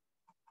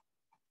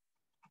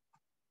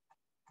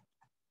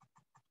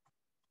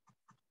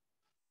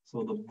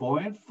So the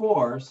buoyant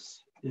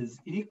force is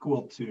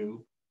equal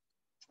to,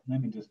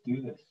 let me just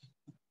do this.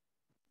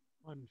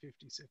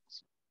 156.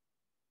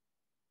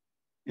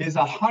 Is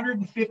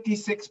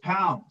 156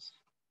 pounds.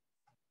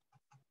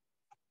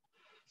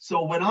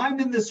 So when I'm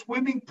in the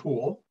swimming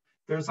pool,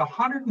 there's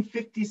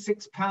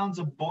 156 pounds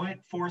of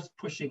buoyant force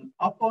pushing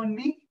up on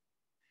me,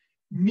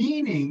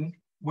 meaning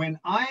when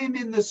I am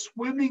in the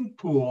swimming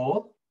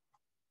pool,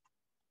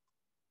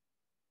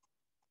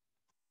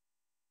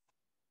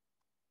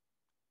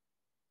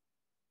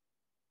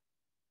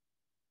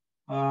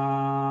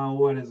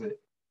 what is it?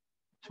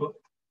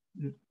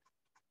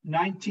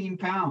 19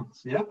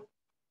 pounds, yep.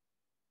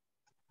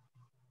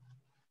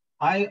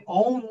 I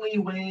only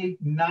weigh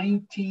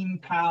 19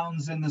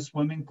 pounds in the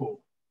swimming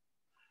pool.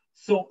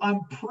 So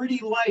I'm pretty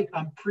light,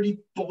 I'm pretty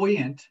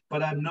buoyant,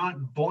 but I'm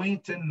not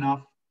buoyant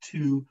enough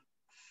to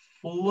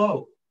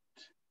float.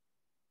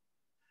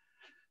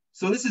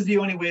 So this is the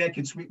only way I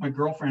can sweep my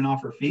girlfriend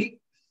off her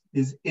feet,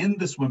 is in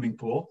the swimming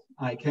pool.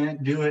 I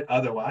can't do it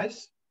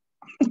otherwise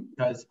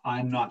because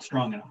I'm not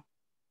strong enough.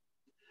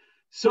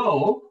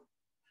 So,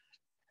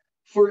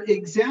 for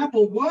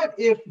example, what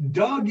if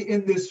Doug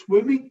in this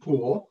swimming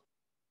pool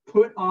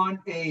put on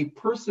a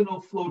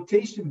personal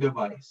flotation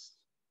device?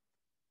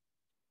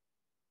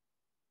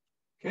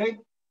 Okay,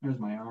 there's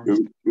my arm.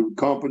 You would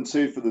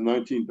compensate for the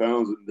 19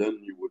 pounds and then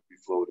you would be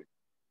floating.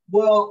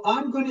 Well,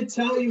 I'm going to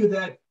tell you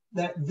that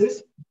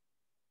this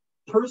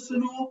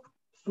personal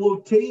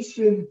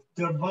flotation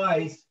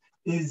device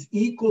is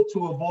equal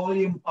to a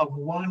volume of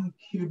 1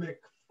 cubic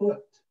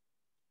foot.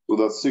 So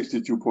that's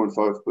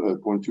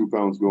 62.2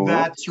 pounds going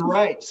up. That's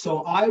right.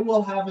 So I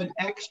will have an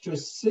extra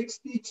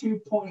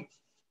 62.4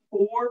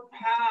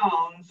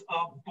 pounds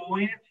of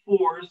buoyant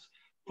force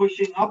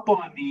pushing up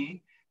on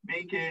me,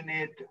 making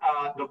it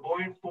the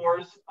buoyant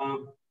force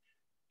of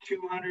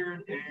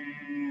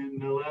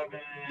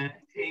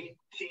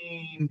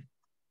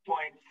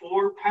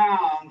 18.4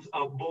 pounds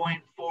of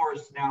buoyant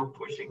force now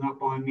pushing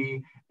up on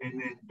me, and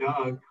then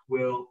Doug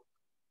will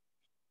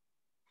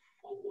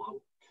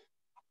float.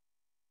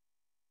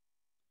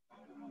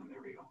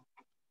 There we go.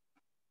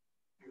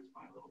 There's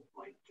my little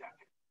light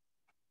jacket.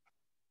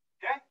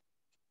 Okay,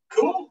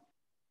 cool.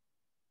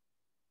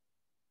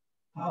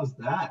 How's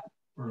that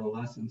for a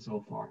lesson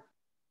so far?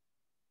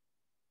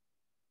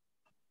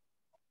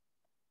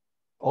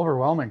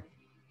 Overwhelming.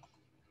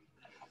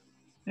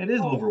 It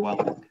is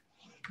overwhelming,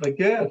 but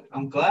good.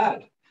 I'm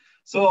glad.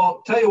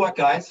 So tell you what,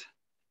 guys,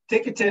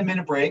 take a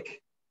 10-minute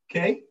break.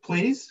 Okay,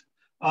 please.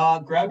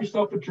 Grab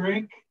yourself a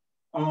drink.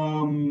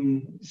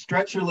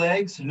 Stretch your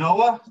legs.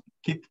 Noah,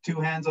 keep 2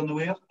 hands on the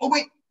wheel. Oh,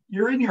 wait,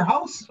 you're in your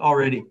house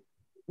already.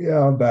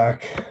 Yeah, I'm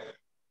back.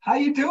 How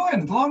you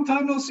doing? Long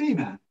time no see,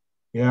 man.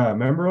 Yeah,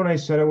 remember when I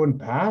said I wouldn't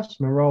pass?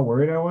 Remember how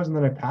worried I was, and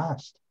then I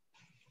passed?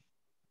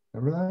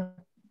 Remember that?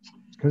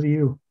 It's because of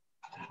you.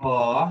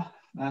 Oh,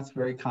 that's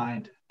very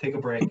kind. Take a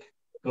break.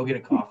 Go get a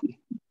coffee.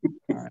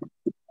 All right.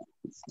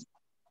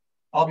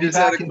 I'll be Just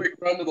back. had a quick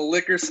run to the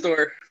liquor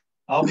store.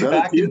 I'll be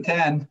back in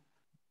 10.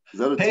 Is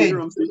that a hey, teeter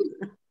I'm seeing?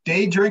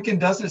 Day drinking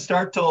doesn't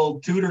start till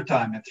tutor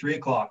time at 3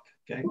 o'clock.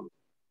 Okay. All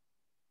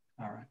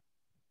right.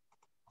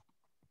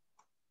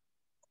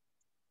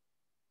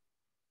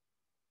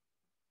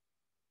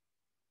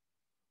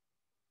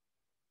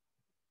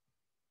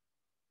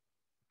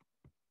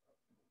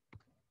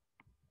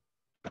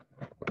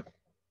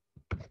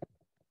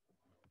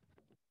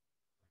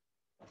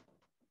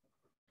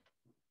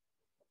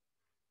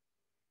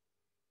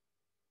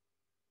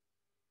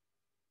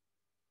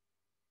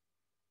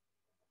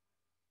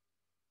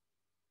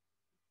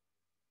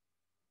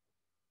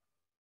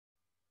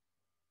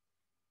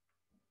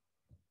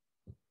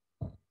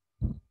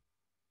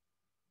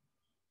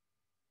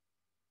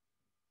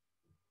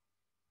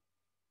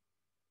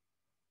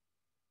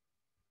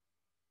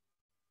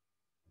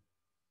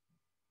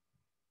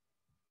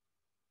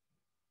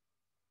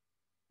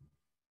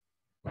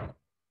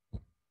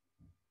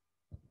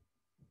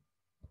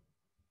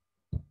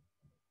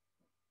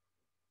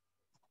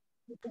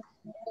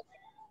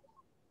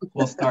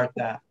 We'll start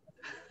that.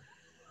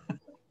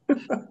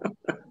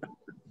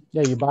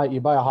 Yeah, you buy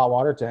a hot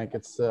water tank.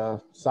 It's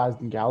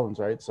sized in gallons,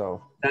 right?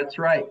 So that's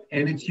right,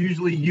 and it's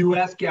usually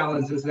U.S.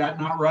 gallons. Is that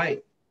not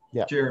right?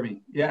 Yeah,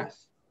 Jeremy.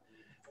 Yes.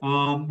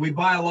 We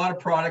buy a lot of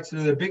products.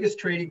 They're the biggest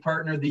trading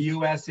partner the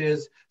U.S.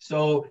 is.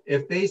 So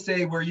if they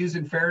say we're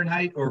using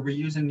Fahrenheit or we're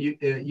using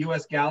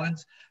U.S.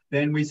 gallons,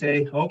 then we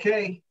say,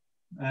 okay,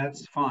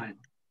 that's fine.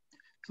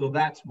 So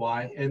that's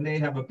why. And they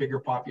have a bigger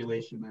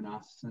population than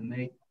us. And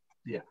they,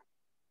 yeah.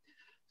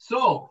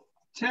 So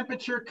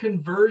temperature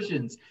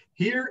conversions.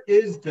 Here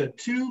is the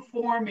 2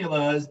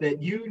 formulas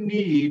that you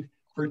need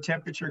for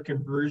temperature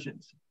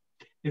conversions.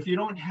 If you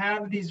don't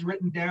have these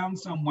written down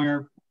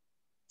somewhere,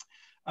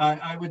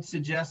 I would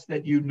suggest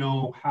that you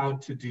know how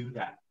to do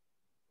that.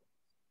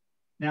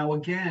 Now,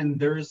 again,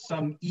 there's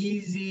some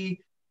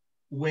easy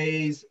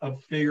ways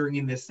of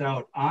figuring this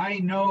out. I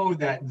know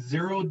that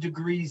 0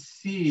 degrees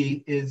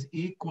C is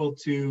equal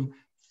to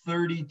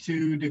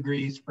 32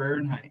 degrees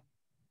Fahrenheit.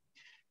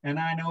 And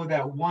I know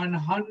that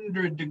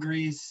 100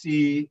 degrees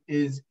C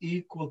is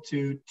equal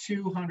to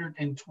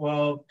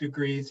 212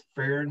 degrees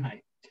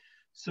Fahrenheit.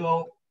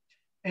 So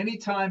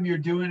anytime you're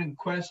doing a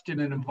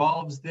question and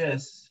involves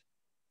this,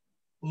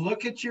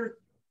 look at your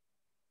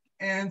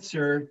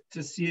answer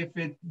to see if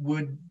it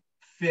would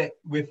fit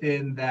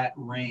within that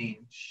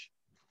range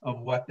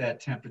of what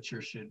that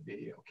temperature should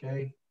be,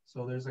 okay?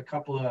 So there's a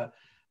couple of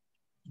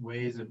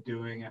ways of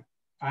doing it.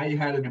 I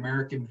had an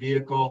American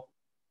vehicle,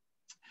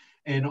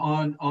 and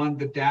on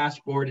the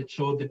dashboard, it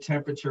showed the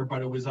temperature,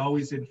 but it was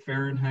always in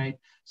Fahrenheit.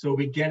 So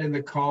we get in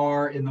the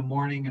car in the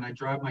morning and I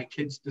drive my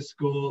kids to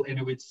school and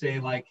it would say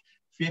like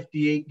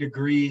 58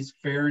 degrees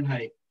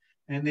Fahrenheit.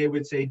 And they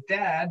would say,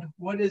 Dad,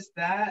 what is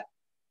that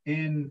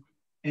in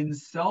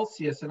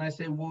Celsius? And I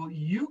say, well,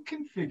 you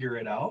can figure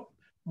it out.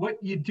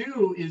 What you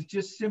do is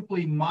just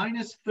simply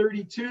minus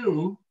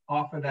 32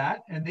 off of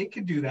that. And they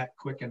could do that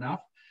quick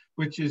enough,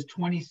 which is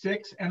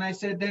 26. And I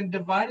said, then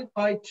divide it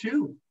by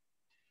 2.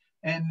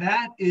 And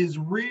that is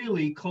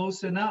really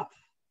close enough.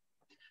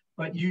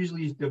 But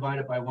usually you divide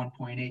it by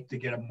 1.8 to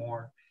get a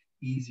more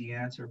easy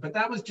answer. But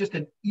that was just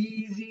an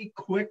easy,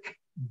 quick,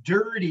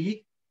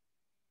 dirty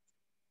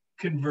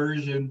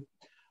conversion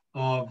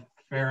of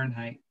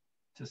Fahrenheit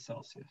to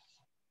Celsius.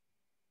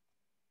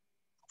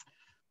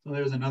 So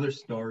there's another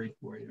story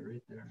for you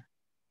right there.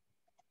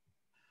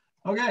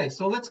 Okay,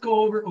 so let's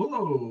go over,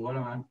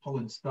 I'm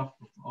pulling stuff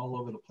all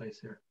over the place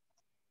here.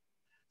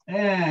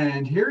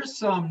 And here's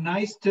some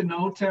nice to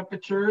know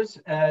temperatures,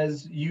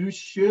 as you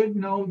should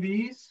know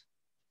these.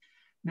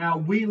 Now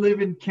we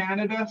live in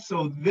Canada,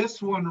 so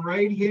this one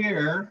right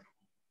here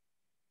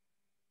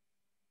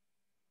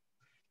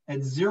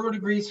at 0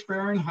 degrees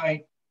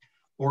Fahrenheit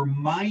or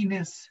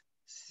minus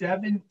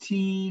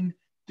 17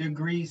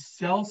 degrees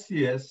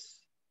Celsius,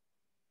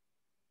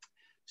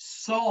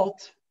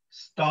 salt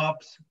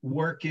stops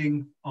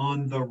working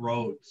on the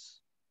roads.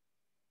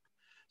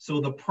 So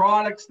the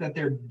products that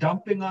they're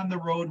dumping on the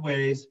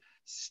roadways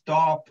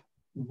stop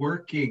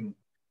working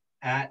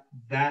at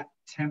that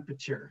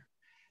temperature.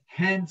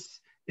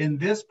 Hence, in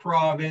this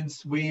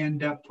province, we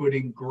end up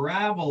putting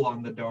gravel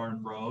on the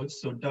darn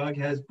roads. So Doug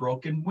has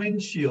broken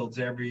windshields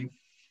every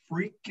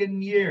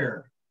freaking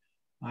year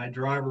I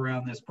drive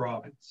around this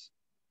province.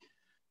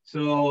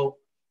 So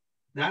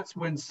that's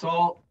when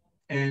salt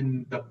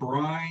and the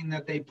brine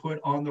that they put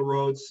on the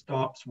roads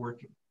stops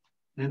working.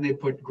 Then they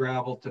put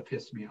gravel to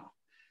piss me off.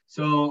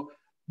 So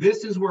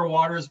this is where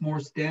water is more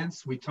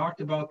dense. We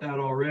talked about that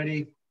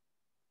already.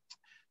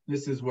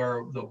 This is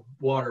where the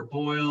water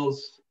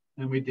boils,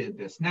 and we did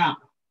this. Now,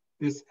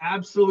 this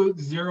absolute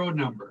 0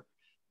 number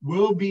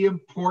will be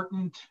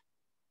important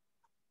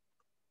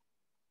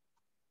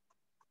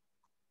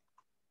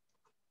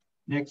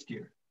next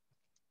year,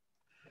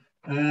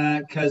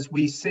 because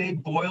we say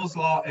Boyle's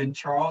Law and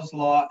Charles'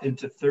 Law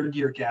into 3rd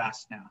year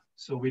gas now.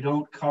 So we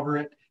don't cover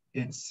it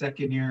in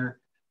 2nd year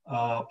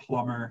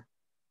plumber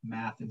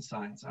math and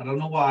science. I don't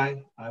know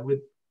why. I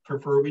would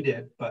prefer we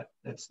did, but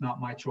that's not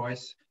my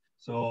choice.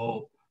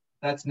 So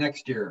that's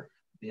next year,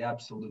 the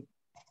absolute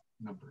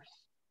numbers.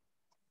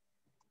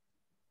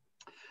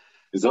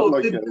 Is that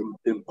like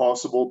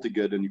impossible to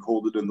get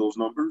encoded in those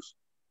numbers?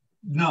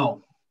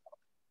 No.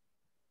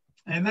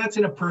 And that's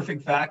in a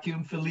perfect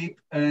vacuum, Philippe,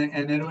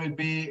 and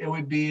it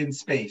would be in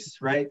space,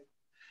 right?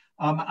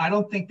 I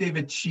don't think they've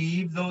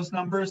achieved those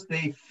numbers.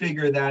 They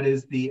figure that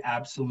is the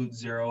absolute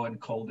 0 and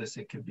coldest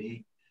it could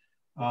be.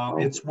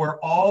 It's where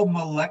all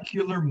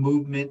molecular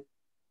movement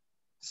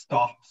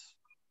stops.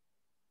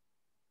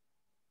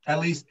 At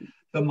least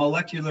the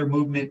molecular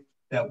movement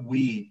that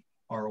we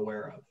are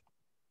aware of.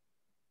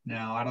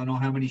 Now, I don't know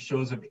how many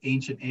shows of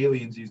Ancient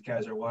Aliens these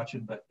guys are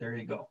watching, but there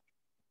you go.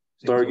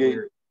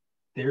 Stargate.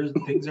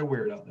 Things are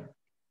weird out there.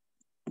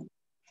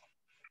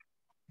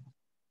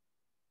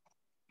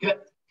 Good.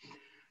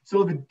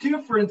 So the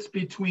difference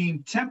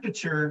between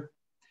temperature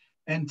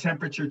and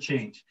temperature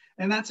change.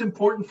 And that's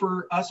important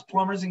for us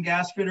plumbers and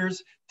gas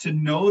fitters to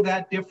know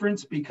that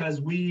difference,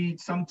 because we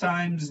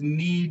sometimes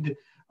need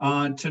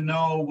to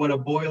know what a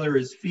boiler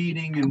is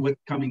feeding and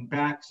what's coming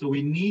back. So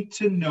we need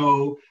to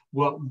know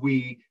what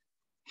we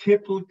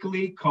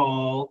typically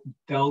call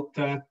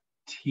delta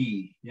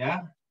T,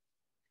 yeah?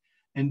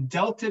 And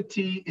delta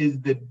T is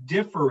the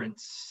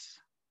difference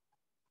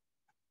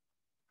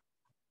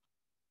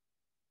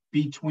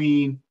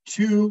between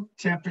 2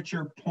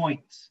 temperature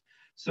points.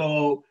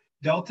 So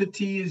delta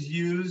T is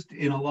used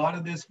in a lot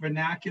of this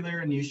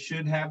vernacular, and you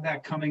should have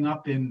that coming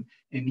up in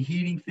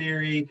heating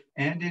theory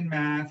and in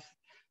math.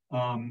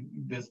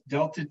 This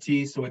delta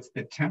T, so it's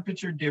the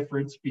temperature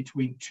difference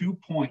between 2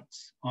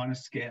 points on a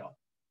scale.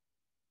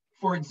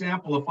 For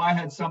example, if I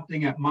had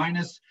something at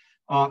minus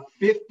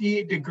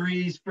 50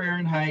 degrees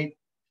Fahrenheit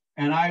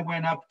and I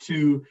went up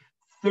to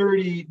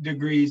 30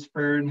 degrees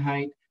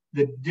Fahrenheit,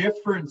 the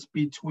difference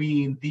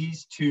between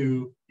these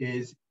two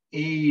is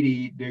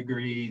 80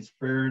 degrees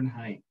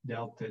Fahrenheit,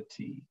 delta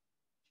T.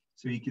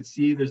 So you can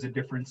see there's a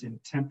difference in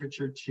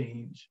temperature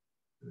change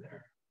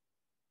there.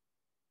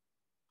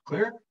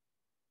 Clear?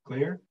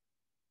 Clear?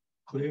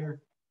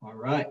 Clear? All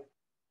right.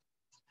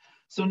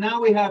 So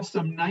now we have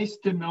some nice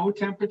to know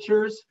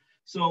temperatures.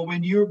 So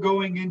when you're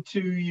going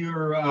into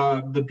your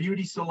the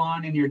beauty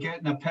salon and you're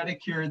getting a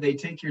pedicure, they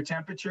take your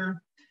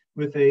temperature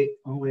with a,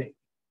 oh wait,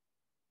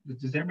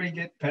 does everybody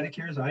get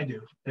pedicures? I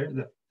do.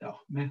 Oh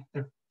man,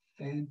 they're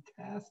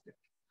fantastic.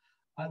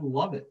 I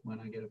love it when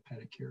I get a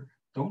pedicure.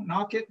 Don't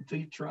knock it until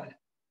you try it.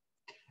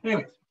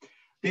 Anyways,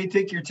 they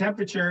take your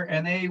temperature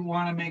and they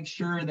want to make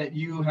sure that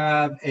you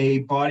have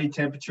a body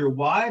temperature.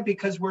 Why?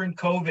 Because we're in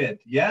COVID.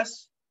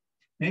 Yes?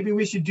 Maybe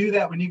we should do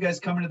that when you guys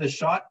come into the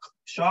shop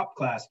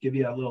class, give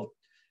you a little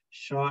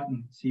shot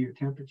and see your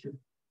temperature.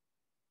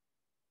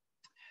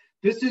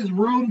 This is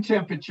room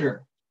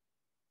temperature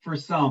for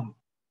some,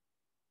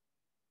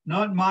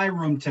 not my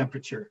room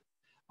temperature.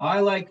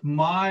 I like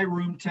my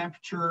room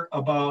temperature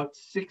about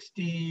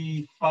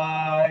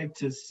 65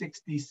 to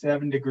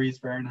 67 degrees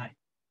Fahrenheit.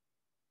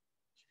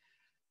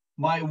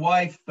 My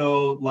wife,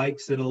 though,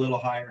 likes it a little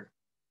higher.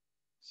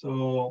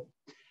 So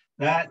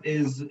that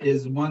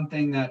is one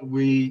thing that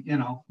we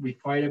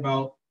fight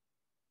about.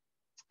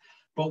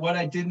 But what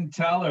I didn't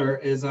tell her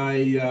is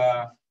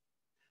I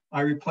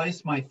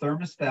replaced my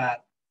thermostat,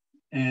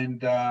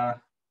 and I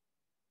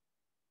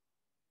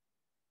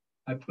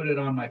put it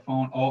on my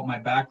phone. Oh, my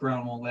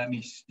background won't let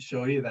me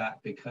show you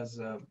that because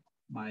of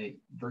my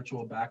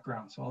virtual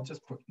background. So I'll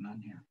just put none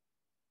here.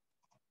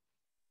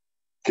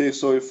 Okay,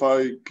 so if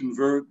I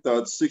convert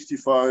that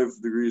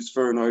 65 degrees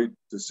Fahrenheit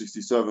to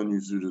 67,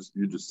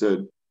 you just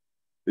said,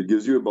 it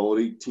gives you about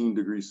 18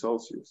 degrees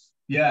Celsius.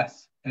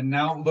 Yes, and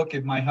now look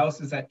at my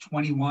house is at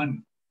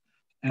 21,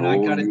 and I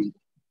got it.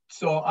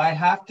 So I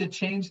have to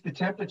change the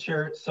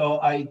temperature. So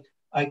I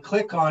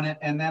click on it,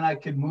 and then I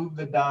could move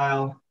the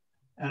dial,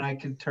 and I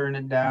could turn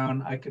it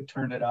down. I could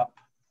turn it up,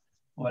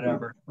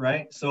 whatever,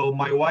 right? So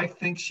my wife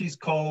thinks she's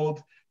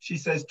cold. She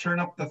says,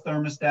 turn up the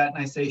thermostat. And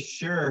I say,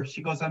 sure.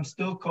 She goes, I'm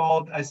still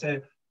cold. I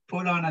said,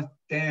 put on a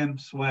damn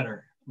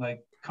sweater.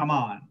 Like, come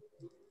on.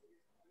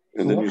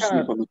 And then you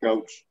sleep on the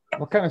couch.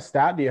 What kind of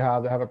stat do you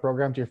have to have it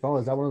programmed to your phone?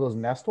 Is that one of those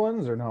Nest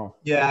ones or no?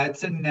 Yeah,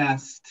 it's a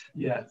Nest.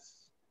 Yes.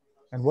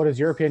 And what is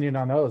your opinion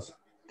on those?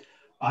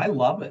 I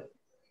love it.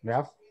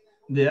 Yeah.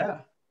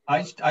 Yeah.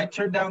 I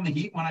turn down the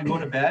heat when I go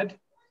to bed,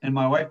 and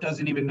my wife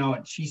doesn't even know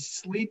it. She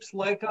sleeps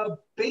like a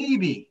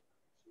baby.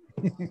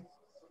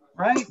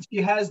 Right?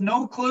 She has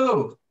no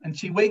clue. And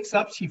she wakes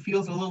up, she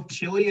feels a little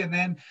chilly. And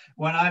then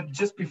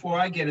just before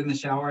I get in the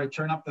shower, I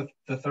turn up the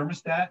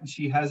thermostat, and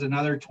she has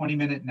another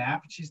 20-minute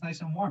nap, and she's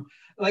nice and warm.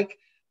 Like,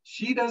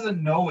 she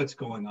doesn't know what's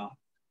going on.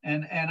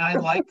 And I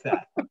like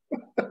that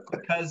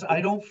because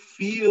I don't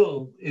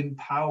feel in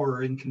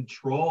power, in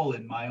control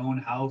in my own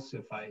house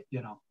if I,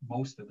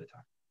 most of the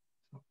time.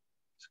 So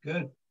it's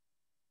good.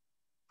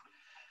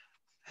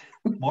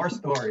 More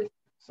stories.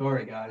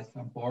 Sorry, guys,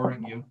 I'm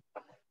boring you.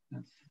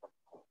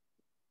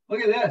 Look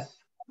at this.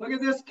 Look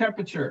at this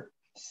temperature.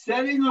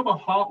 Setting of a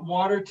hot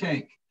water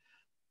tank,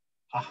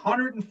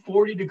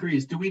 140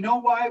 degrees. Do we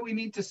know why we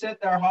need to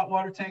set our hot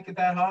water tank at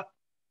that hot?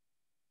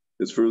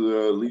 It's for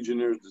the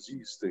Legionnaire's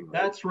disease thing.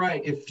 That's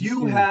right. If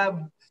you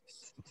have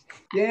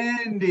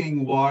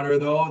standing water,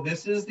 though,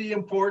 this is the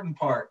important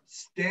part.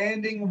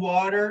 Standing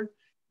water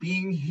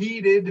being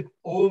heated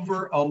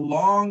over a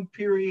long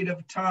period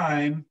of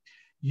time,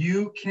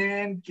 you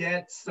can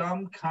get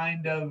some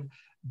kind of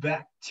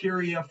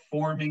bacteria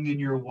forming in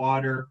your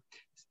water,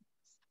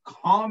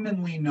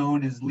 commonly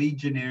known as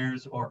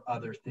Legionnaires or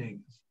other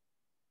things.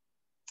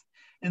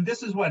 And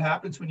this is what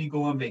happens when you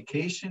go on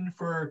vacation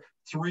for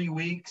 3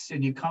 weeks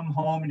and you come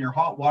home and your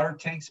hot water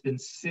tank's been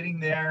sitting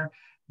there,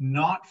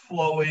 not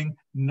flowing,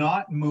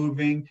 not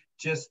moving,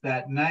 just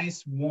that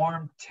nice,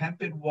 warm,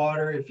 tepid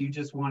water. If you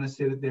just want to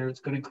sit it there,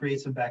 it's going to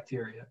create some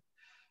bacteria.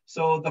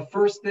 So the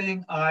first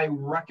thing I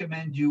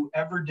recommend you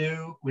ever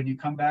do when you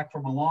come back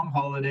from a long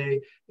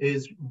holiday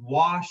is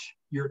wash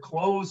your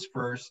clothes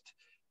first.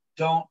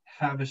 Don't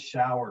have a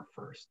shower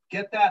first.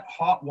 Get that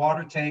hot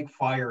water tank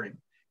firing.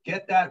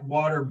 Get that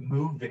water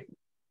moving.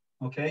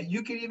 Okay,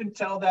 you can even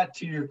tell that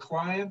to your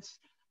clients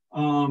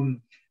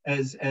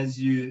as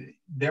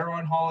they're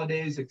on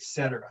holidays,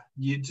 etc.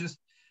 You just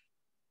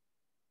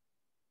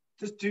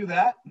do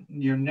that.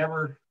 You're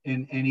never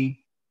in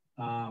any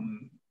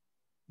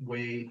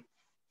way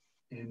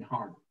in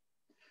harm.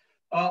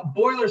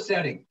 Boiler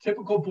setting,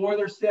 typical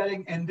boiler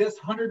setting, and this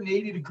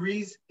 180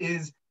 degrees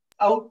is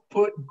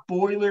output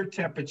boiler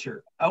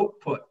temperature.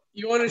 Output.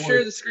 You want to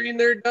share the screen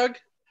there, Doug?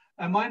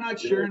 Am I not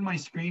sharing my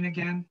screen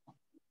again?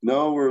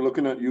 No, we're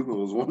looking at you. I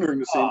was wondering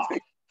the same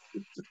thing.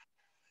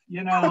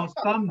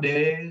 Some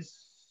days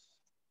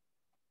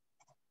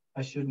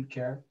I shouldn't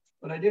care,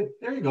 but I do.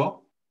 There you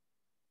go.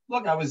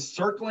 Look, I was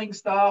circling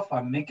stuff.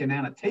 I'm making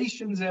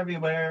annotations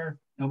everywhere.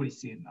 Nobody's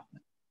seeing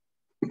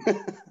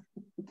nothing.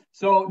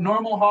 So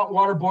normal hot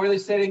water boiler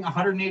setting,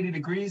 180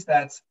 degrees,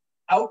 that's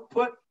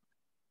output.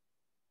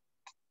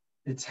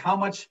 It's how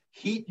much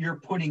heat you're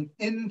putting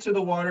into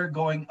the water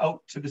going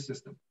out to the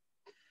system.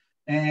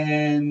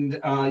 And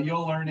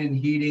you'll learn in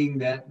heating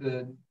that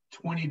the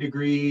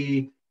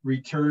 20-degree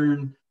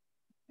return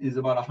is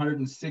about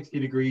 160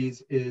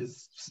 degrees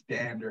is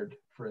standard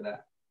for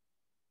that.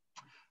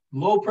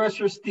 Low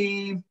pressure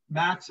steam,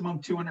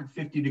 maximum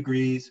 250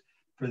 degrees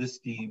for the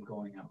steam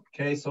going out.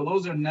 Okay, so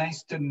those are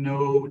nice to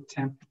know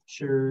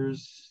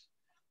temperatures.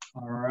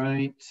 All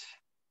right.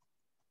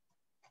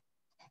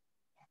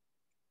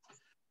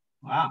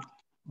 Wow.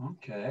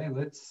 Okay,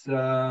 let's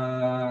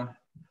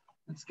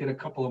get a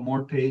couple of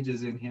more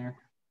pages in here.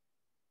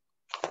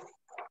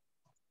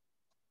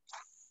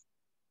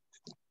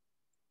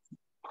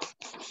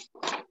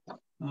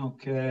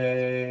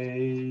 Okay,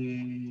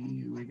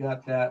 we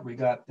got that, we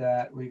got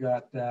that, we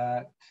got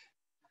that.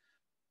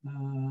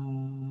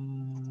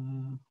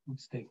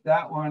 Let's take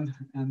that one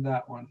and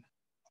that one.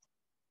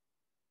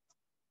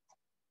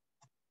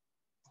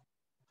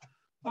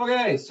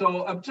 Okay,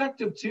 so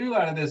objective 2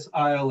 out of this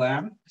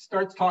ILM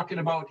starts talking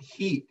about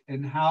heat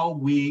and how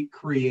we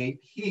create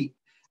heat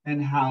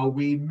and how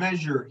we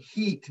measure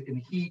heat and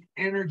heat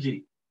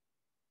energy.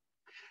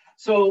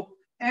 So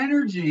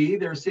energy,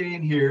 they're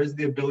saying here, is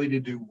the ability to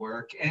do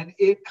work, and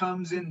it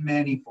comes in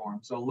many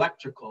forms: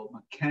 electrical,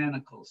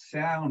 mechanical,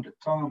 sound,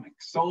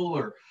 atomic,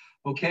 solar,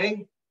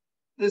 okay?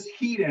 This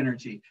heat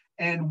energy,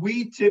 and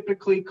we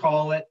typically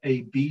call it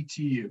a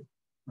BTU,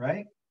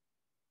 right?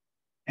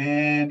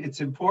 And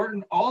it's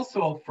important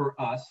also for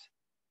us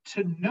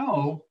to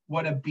know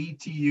what a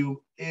BTU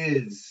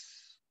is.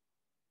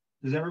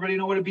 Does everybody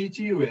know what a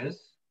BTU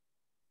is?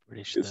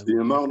 It's the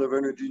amount of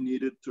energy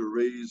needed to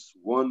raise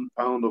 1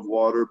 pound of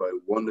water by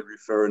 1 degree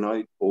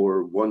Fahrenheit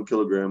or 1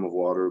 kilogram of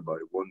water by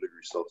 1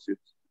 degree Celsius.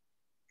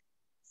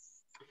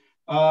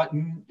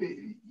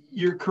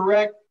 You're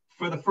correct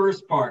for the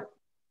first part.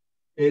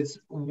 It's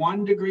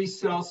 1 degree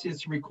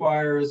Celsius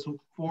requires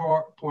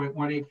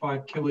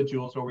 4.185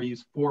 kilojoules, or we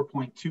use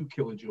 4.2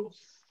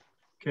 kilojoules.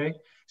 Okay,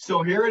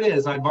 so here it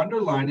is. I've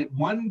underlined it.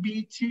 1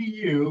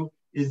 BTU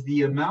is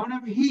the amount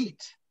of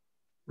heat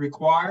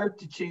required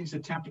to change the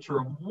temperature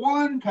of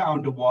 1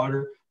 pound of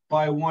water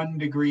by 1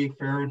 degree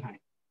Fahrenheit.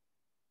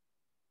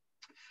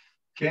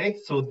 Okay,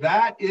 so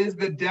that is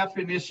the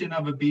definition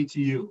of a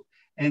BTU.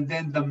 And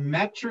then the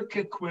metric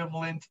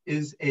equivalent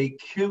is a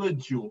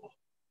kilojoule.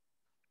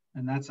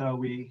 And that's how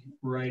we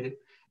write it.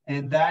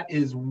 And that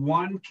is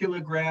 1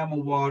 kilogram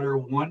of water,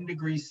 1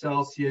 degree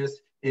Celsius.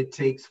 It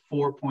takes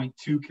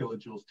 4.2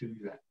 kilojoules to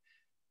do that.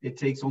 It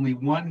takes only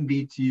 1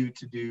 BTU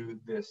to do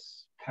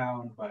this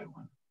pound by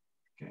 1.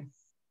 Okay.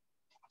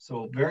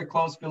 So very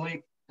close,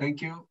 Philippe.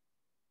 Thank you.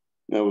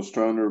 I was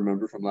trying to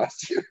remember from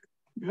last year.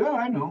 Yeah,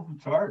 I know.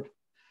 It's hard.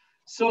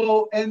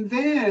 So, and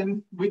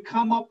then we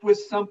come up with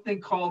something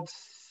called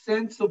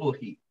sensible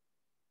heat.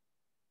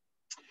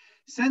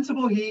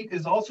 Sensible heat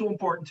is also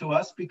important to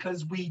us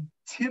because we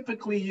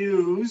typically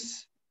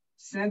use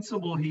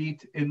sensible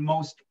heat in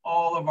most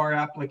all of our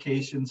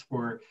applications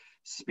for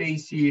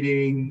space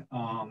heating,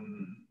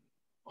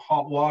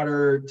 hot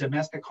water,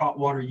 domestic hot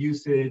water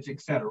usage,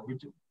 etc.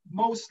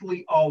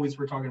 Mostly always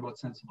we're talking about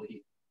sensible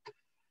heat.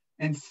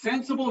 And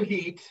sensible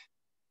heat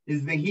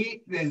is the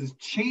heat that is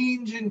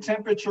change in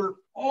temperature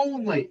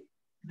only.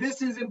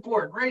 This is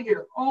important right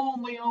here.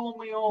 Only.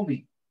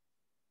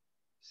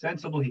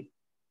 Sensible heat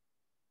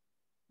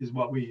is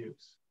what we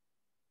use.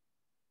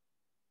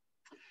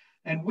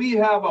 And we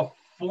have a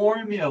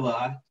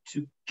formula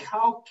to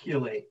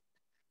calculate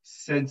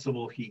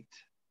sensible heat.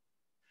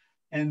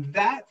 And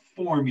that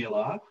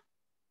formula,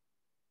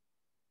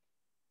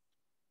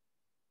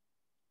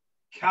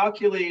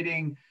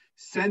 calculating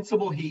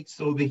sensible heat,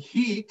 so the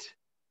heat,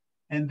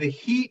 and the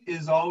heat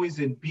is always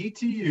in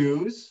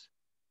BTUs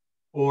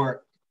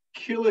or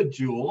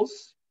kilojoules,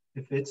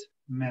 if it's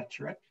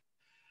metric.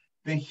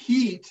 The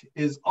heat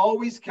is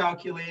always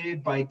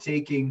calculated by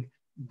taking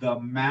the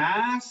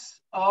mass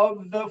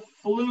of the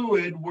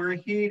fluid we're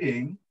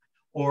heating,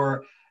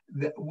 or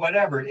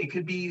whatever. It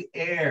could be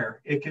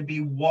air, it could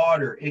be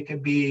water, it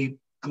could be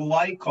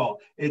glycol.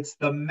 It's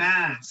the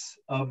mass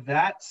of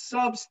that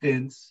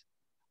substance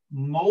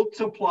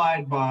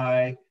multiplied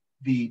by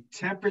the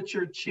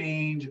temperature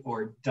change,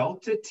 or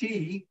delta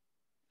T,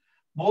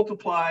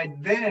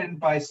 multiplied then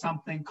by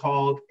something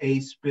called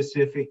a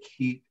specific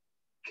heat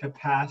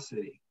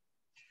capacity.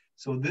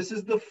 So this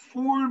is the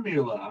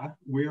formula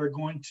we are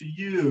going to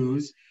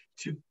use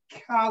to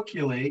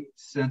calculate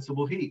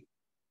sensible heat.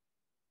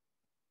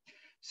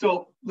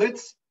 So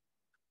let's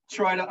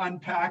try to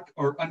unpack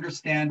or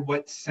understand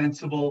what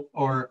sensible,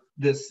 or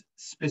this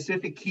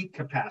specific heat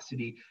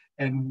capacity,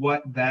 and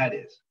what that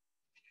is.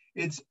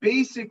 It's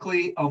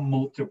basically a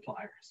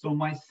multiplier. So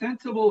my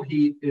sensible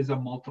heat is a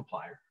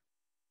multiplier.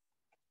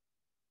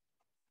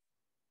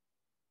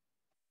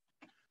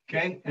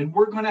 Okay, and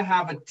we're going to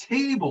have a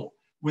table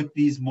with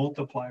these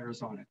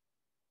multipliers on it.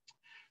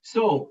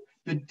 So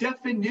the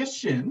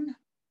definition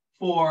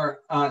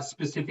for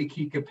specific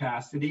heat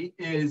capacity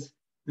is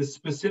the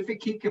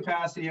specific heat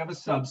capacity of a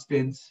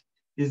substance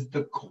is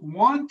the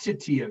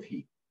quantity of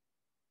heat.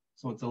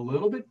 So it's a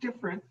little bit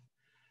different.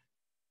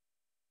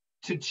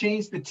 To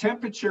change the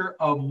temperature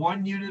of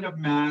 1 unit of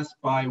mass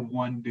by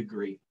 1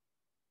 degree.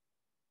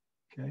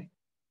 Okay.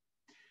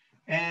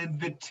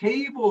 And the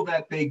table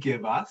that they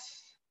give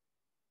us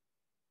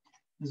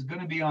is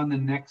going to be on the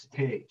next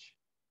page.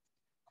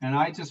 And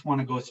I just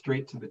want to go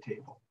straight to the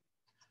table.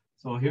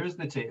 So here's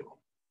the table.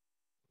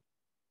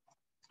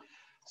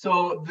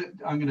 So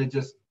I'm going to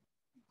just,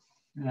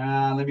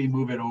 let me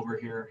move it over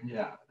here.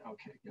 Yeah,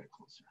 okay, get it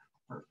closer.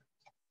 Perfect.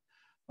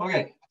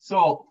 Okay,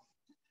 so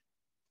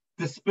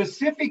the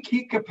specific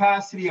heat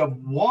capacity of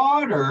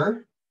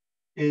water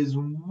is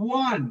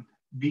 1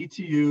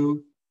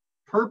 BTU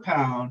per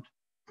pound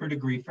per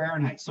degree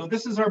Fahrenheit. So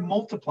this is our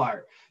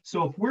multiplier.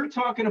 So if we're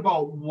talking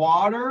about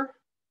water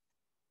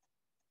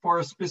for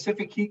a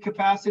specific heat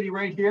capacity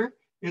right here,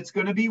 it's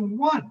going to be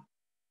 1.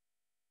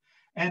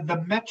 And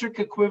the metric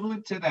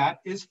equivalent to that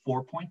is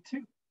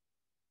 4.2.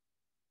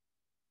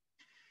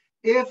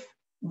 If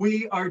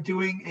we are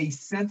doing a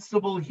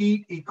sensible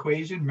heat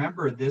equation,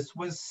 remember this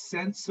was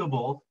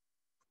sensible.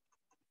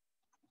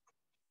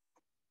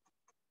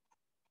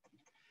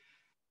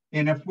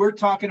 And if we're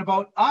talking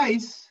about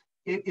ice,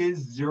 it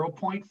is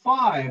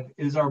 0.5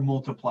 is our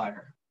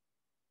multiplier.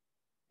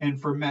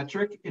 And for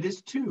metric, it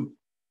is 2.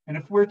 And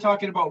if we're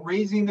talking about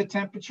raising the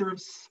temperature of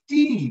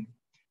steam,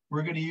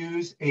 we're going to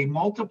use a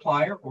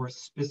multiplier or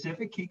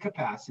specific heat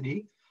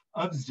capacity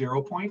of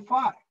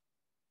 0.5,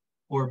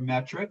 or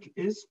metric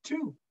is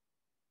 2.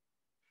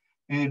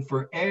 And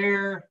for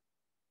air,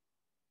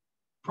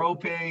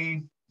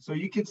 propane, so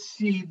you can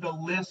see the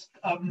list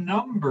of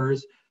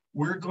numbers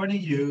we're going to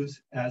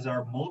use as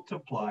our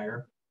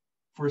multiplier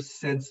for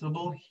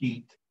sensible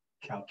heat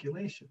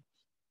calculations.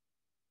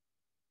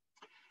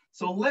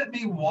 So let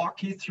me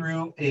walk you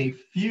through a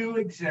few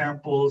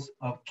examples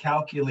of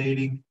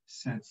calculating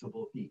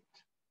sensible heat.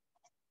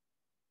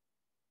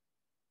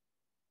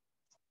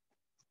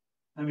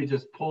 Let me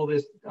just pull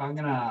this. I'm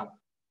gonna,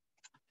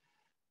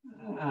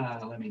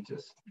 let me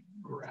just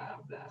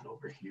grab that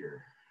over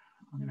here.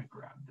 I'm gonna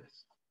grab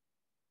this.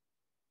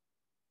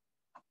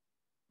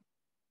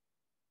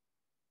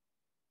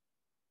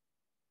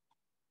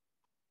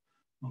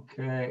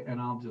 Okay, and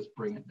I'll just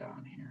bring it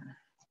down here.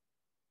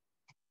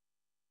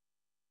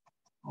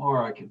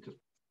 Or I could just,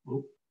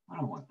 oop, I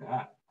don't want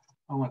that.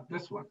 I want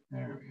this one.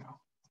 There we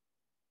go.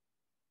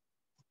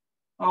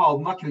 Oh,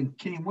 nothing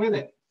came with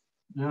it.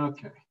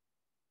 Okay.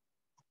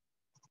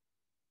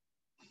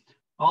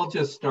 I'll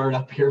just start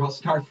up here. I'll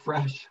start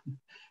fresh.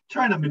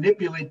 Trying to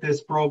manipulate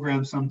this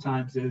program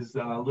sometimes is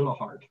a little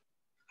hard.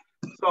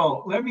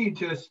 So let me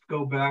just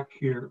go back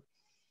here.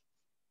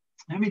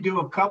 Let me do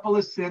a couple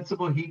of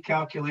sensible heat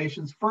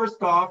calculations.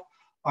 First off,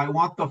 I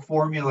want the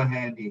formula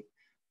handy.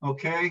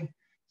 Okay,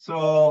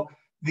 so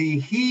the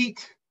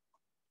heat,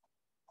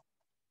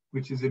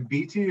 which is in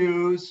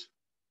BTUs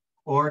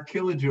or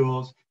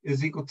kilojoules,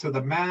 is equal to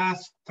the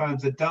mass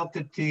times the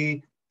delta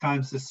T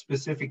times the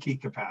specific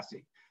heat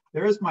capacity.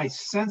 There's my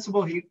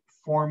sensible heat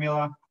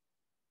formula.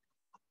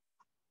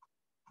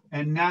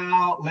 And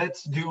now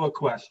let's do a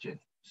question.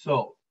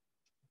 So,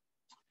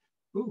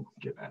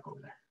 get back over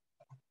there.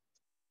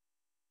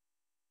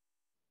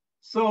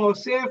 So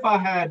say if I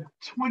had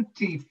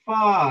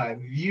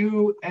 25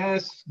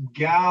 US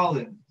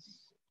gallons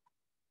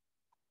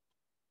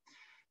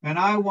and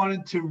I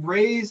wanted to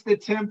raise the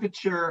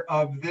temperature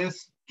of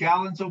this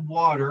gallons of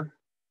water,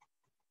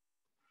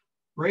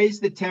 raise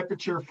the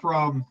temperature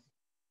from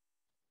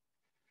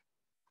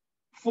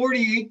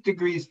 48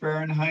 degrees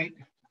Fahrenheit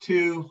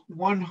to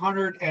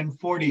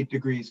 140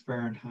 degrees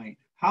Fahrenheit.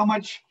 How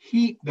much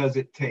heat does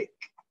it take?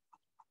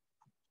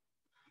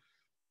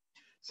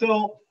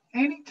 So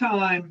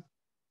anytime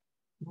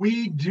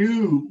we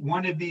do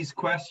one of these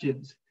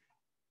questions,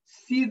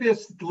 see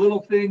this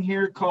little thing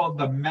here called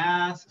the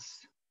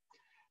mass?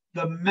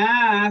 The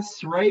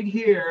mass right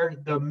here,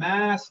 the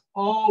mass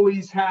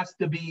always has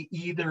to be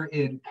either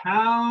in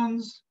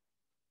pounds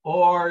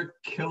or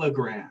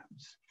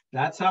kilograms.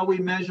 That's how we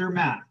measure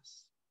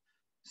mass.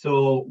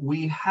 So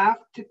we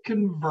have to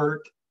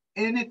convert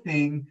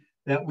anything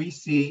that we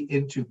see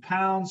into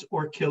pounds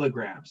or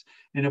kilograms.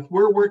 And if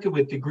we're working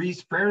with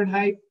degrees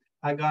Fahrenheit,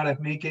 I gotta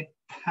make it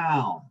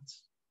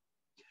pounds.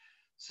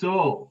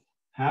 So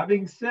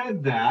having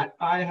said that,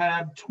 I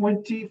have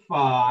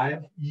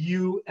 25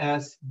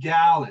 US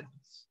gallons.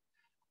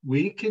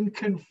 We can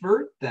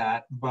convert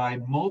that by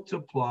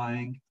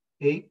multiplying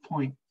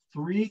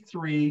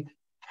 8.33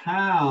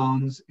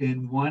 pounds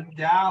in 1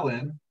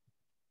 gallon.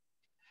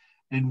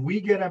 And we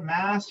get a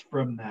mass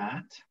from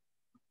that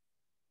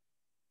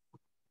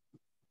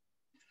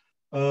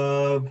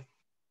of,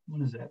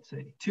 what does that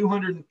say?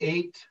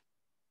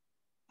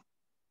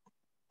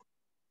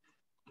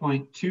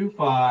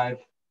 208.25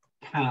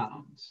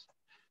 pounds.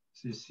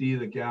 So you see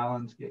the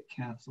gallons get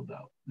canceled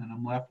out. And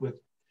I'm left with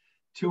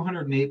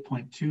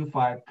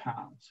 208.25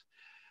 pounds.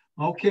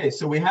 Okay,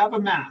 so we have a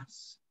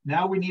mass.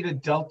 Now we need a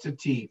delta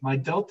T. My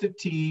delta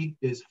T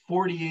is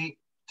 48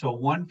 to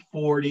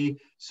 140.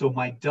 So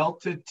my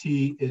delta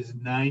T is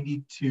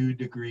 92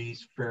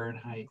 degrees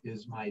Fahrenheit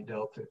is my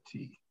delta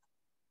T.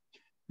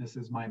 This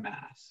is my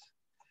mass.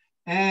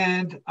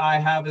 And I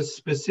have a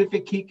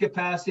specific heat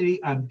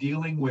capacity. I'm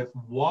dealing with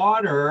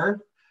water.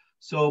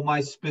 So my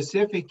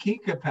specific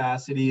heat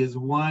capacity is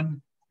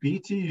 1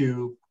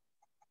 BTU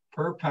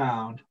per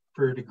pound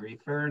per degree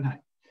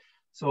Fahrenheit.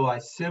 So I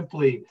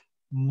simply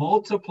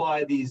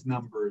multiply these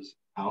numbers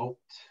out.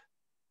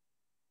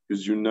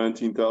 Gives you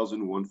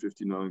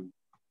 19,159.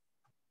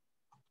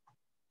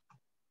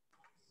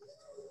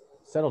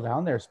 Settle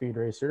down there, Speed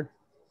Racer.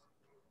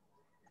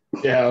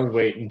 Yeah, I was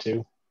waiting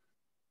to.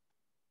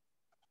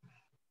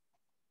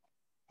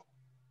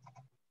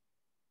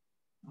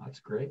 That's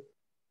great.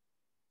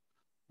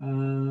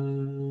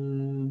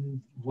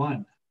 1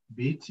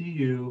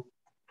 BTU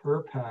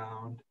per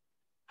pound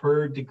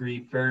per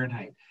degree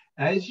Fahrenheit.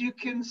 As you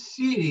can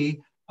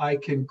see, I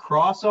can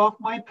cross off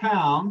my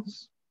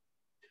pounds.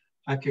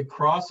 I could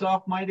cross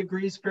off my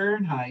degrees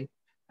Fahrenheit,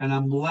 and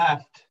I'm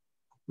left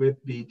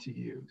with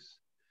BTUs.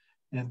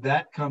 And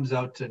that comes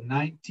out to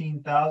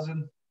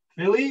 19,000.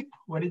 Philippe,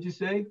 what did you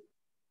say?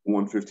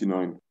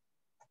 159.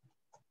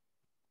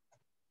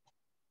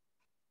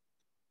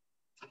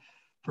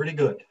 Pretty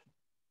good.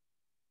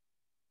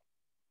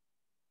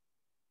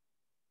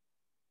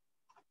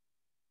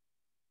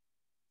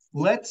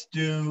 Let's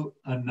do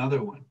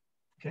another one,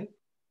 okay?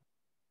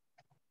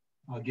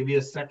 I'll give you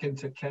a second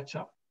to catch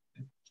up.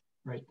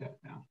 Write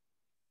that down.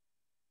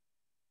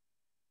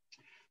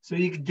 So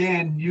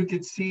again, you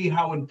could see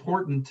how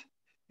important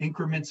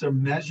increments of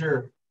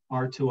measure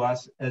are to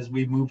us as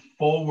we move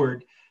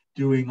forward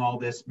doing all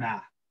this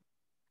math,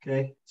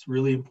 okay? It's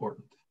really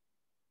important.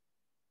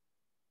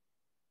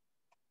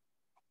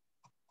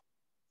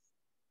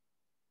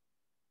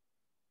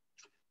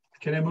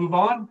 Can I move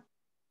on?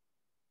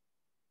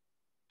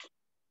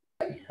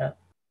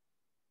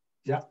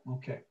 Yeah,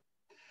 okay.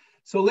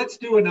 So let's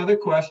do another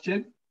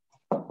question.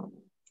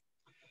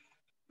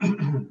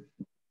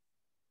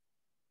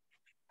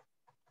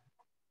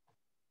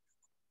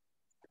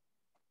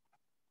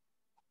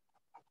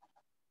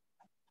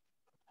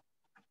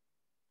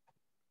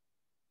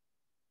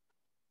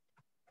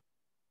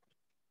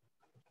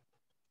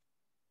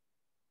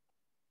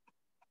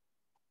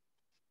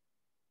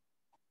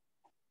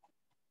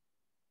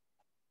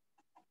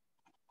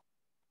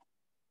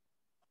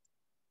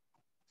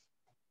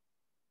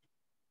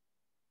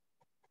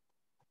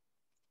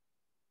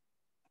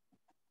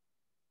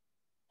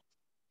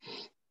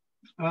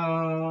 The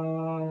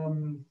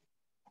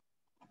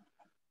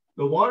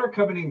water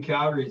coming in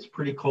Calgary is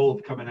pretty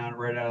cold coming out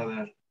right out of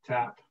the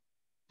tap.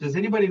 Does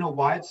anybody know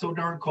why it's so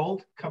darn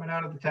cold coming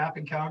out of the tap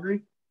in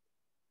Calgary?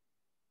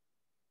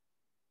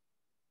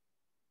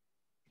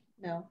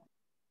 No.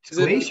 It's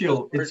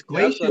glacial. It's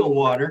glacial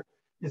water.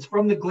 It's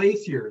from the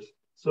glaciers.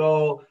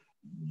 So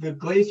the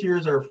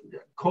glaciers are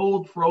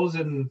cold,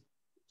 frozen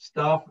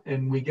stuff,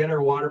 and we get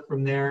our water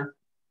from there.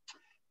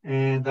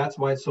 And that's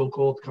why it's so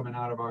cold coming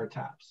out of our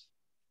taps.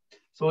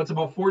 So it's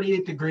about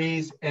 48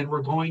 degrees, and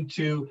we're going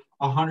to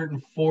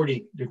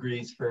 140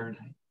 degrees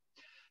Fahrenheit.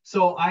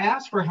 So I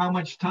asked for how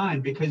much time,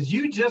 because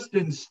you just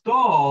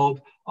installed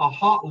a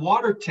hot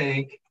water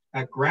tank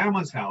at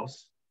grandma's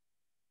house.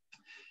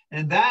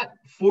 And that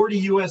 40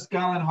 US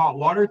gallon hot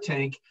water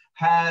tank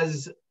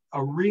has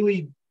a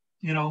really,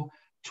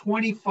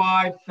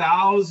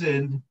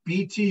 25,000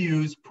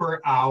 BTUs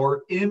per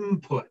hour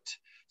input.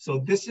 So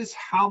this is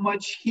how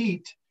much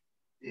heat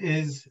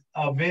is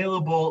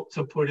available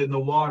to put in the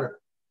water.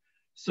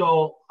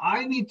 So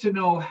I need to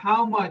know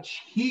how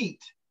much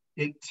heat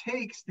it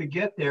takes to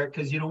get there,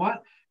 because you know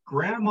what?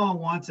 Grandma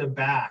wants a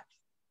bath,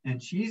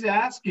 and she's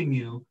asking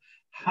you,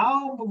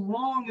 how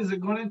long is it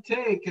going to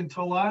take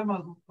until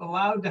I'm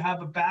allowed to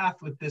have a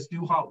bath with this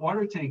new hot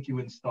water tank you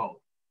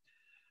installed?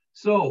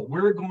 So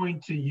we're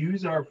going to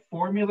use our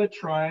formula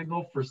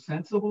triangle for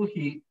sensible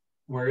heat,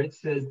 where it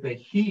says the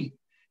heat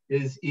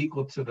is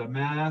equal to the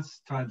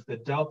mass times the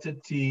delta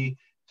T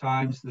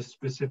times the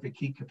specific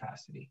heat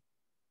capacity.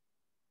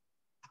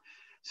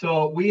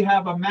 So we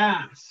have a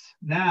mass.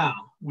 Now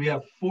we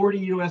have 40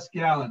 US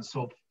gallons.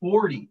 So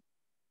 40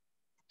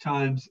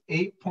 times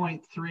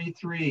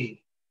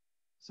 8.33.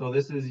 So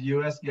this is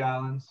US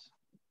gallons.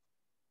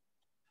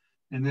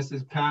 And this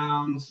is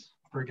pounds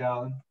per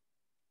gallon.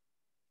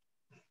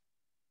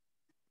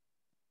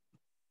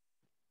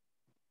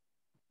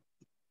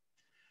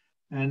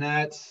 And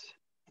that's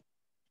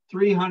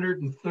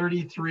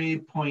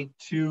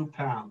 333.2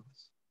 pounds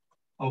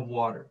of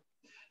water.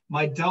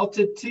 My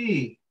delta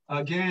T,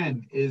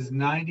 again, is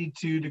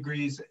 92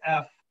 degrees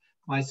F.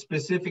 My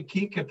specific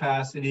heat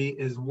capacity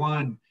is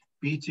 1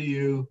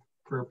 BTU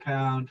per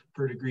pound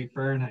per degree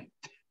Fahrenheit.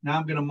 Now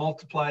I'm going to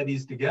multiply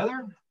these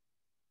together.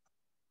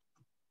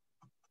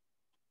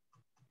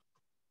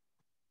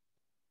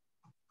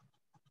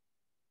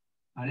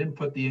 I didn't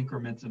put the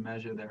increments of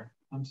measure there.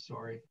 I'm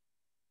sorry.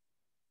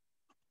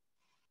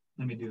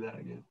 Let me do that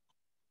again.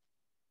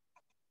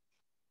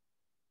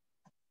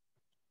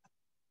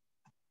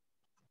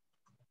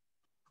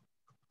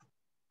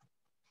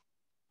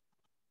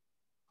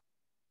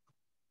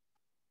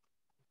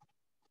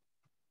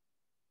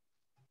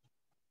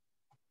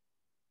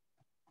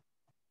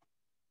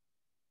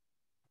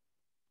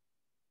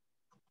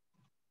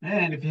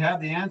 And if you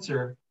have the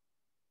answer,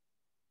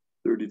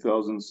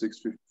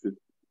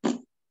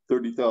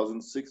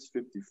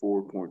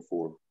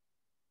 30,654.4.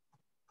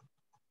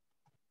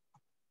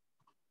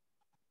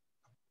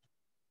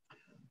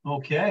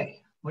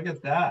 Okay, look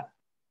at that.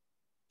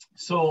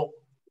 So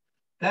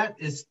that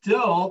is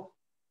still,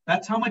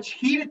 that's how much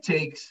heat it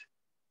takes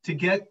to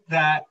get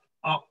that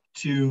up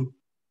to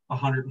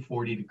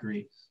 140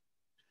 degrees.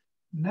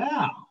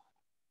 Now,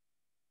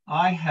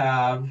 I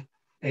have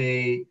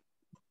a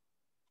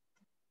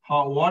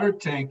hot water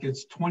tank.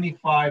 It's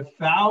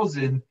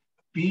 25,000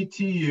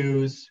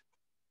 BTUs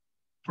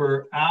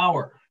per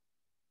hour.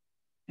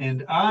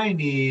 And I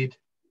need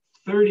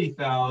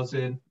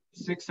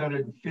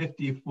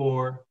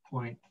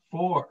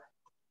 30,654.4.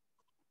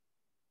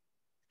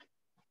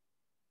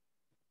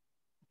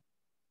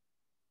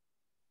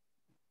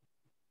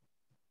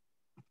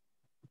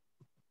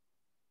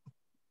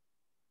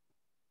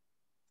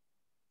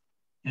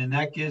 And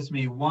that gives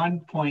me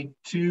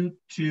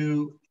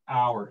 1.22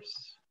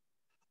 hours.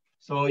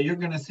 So you're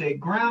going to say,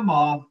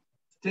 Grandma, it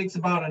takes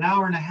about an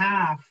hour and a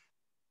half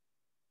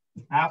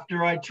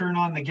after I turn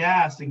on the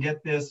gas and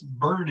get this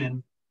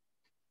burning.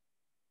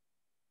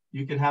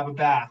 You could have a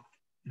bath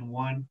in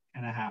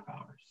 1.5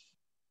 hours.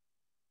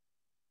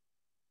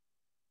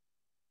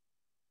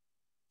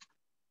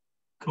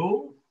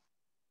 Cool?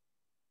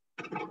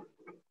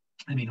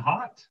 I mean,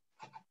 hot?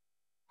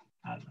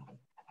 I don't know.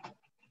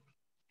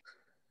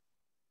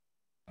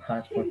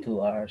 Hot for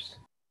 2 hours.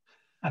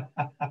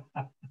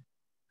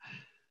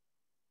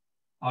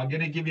 I'm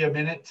going to give you a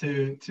minute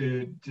to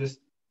just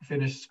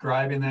finish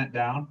scribing that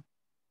down.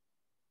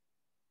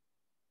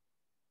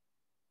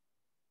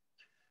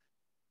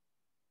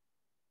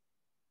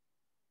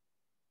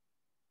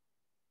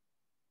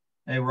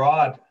 Hey,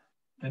 Rod,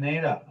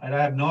 Pineda, I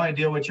have no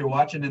idea what you're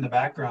watching in the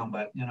background,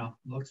 but, you know,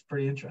 looks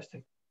pretty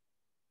interesting.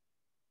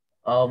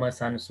 Oh, my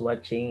son is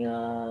watching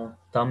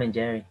Tom and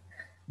Jerry.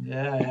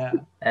 Yeah.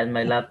 And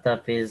my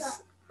laptop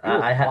is,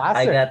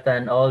 I got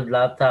an old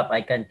laptop.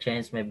 I can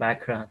change my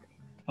background.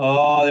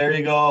 Oh, there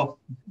you go.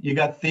 You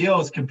got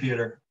Theo's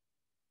computer.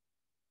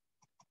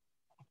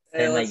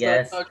 Hey, let's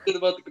not talk shit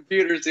about the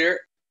computers here.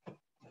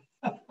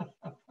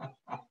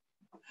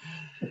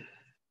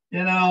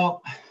 You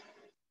know,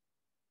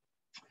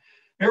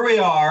 here we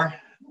are,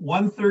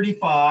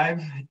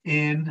 1:35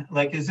 in,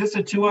 like, is this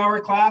a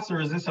 2-hour class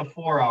or is this a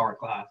 4-hour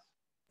class?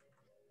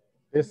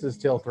 This is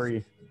till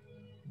 3.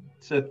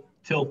 So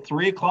till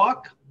 3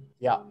 o'clock?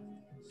 Yeah.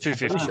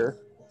 2:50. Sure.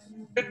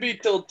 Could be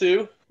till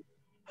 2.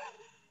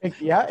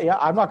 Yeah.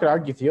 I'm not gonna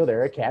argue Theo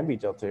there. It can be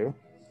till 2.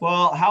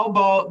 Well, how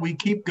about we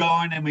keep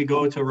going and we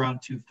go to around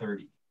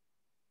 2:30?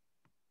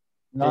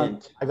 I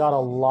got a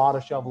lot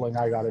of shoveling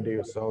I got to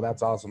do, so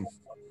that's awesome.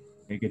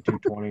 Make it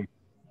 2:20.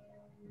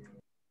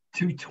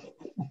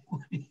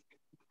 2:20.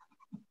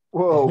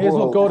 Whoa! May as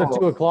well go to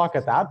 2 o'clock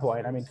at that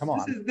point. I mean, come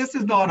on. This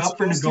is not up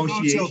for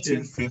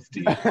negotiation. 2:50.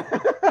 You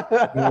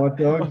know what,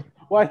 Doug?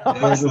 Why not?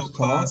 The actual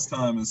class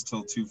time is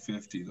till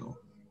 2:50 though.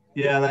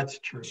 Yeah, that's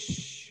true.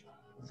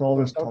 With all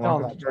this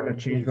talk, I'm starting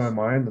to change my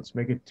mind. Let's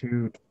make it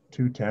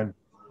 2:10.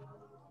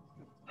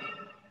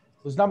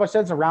 There's not much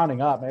sense in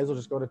rounding up. May as well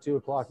just go to 2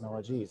 o'clock.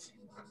 Noah, geez.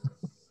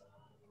 You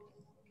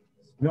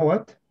know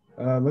what?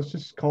 Let's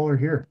just call her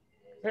here.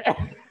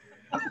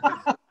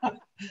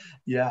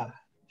 Yeah,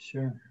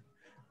 sure.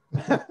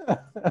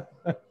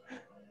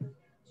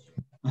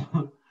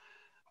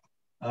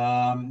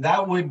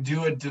 That would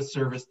do a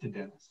disservice to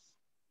Dennis.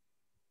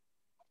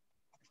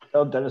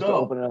 Tell Dennis to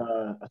open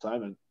an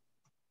assignment.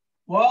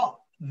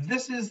 Well,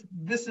 this is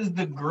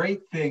the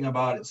great thing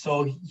about it.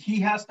 So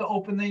he has to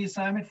open the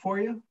assignment for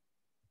you?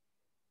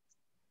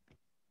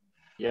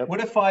 Yep.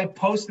 What if I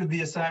posted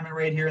the assignment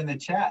right here in the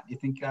chat? You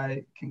think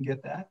I can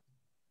get that?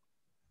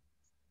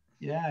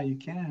 Yeah, you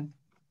can.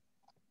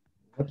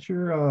 What's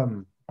your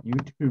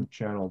YouTube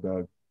channel,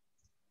 Doug?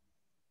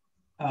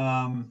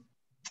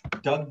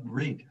 Doug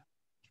Reid,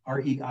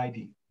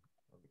 R-E-I-D.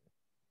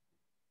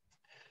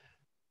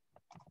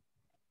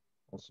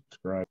 I'll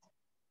subscribe.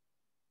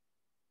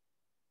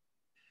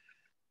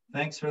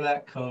 Thanks for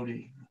that,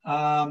 Cody.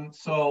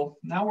 So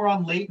now we're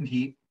on latent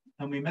heat,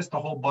 and we missed a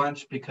whole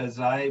bunch because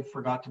I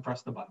forgot to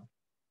press the button.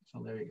 So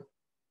there you go.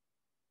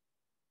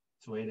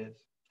 That's the way it is.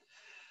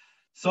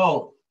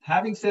 So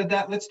having said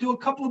that, let's do a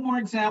couple of more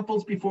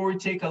examples before we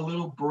take a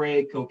little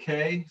break,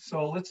 okay?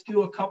 So let's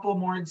do a couple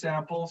more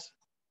examples.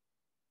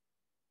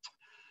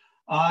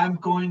 I'm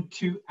going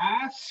to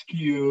ask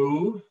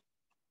you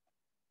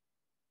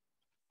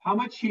how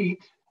much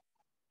heat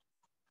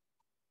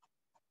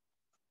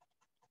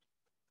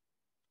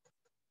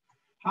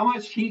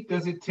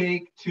does it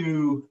take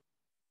to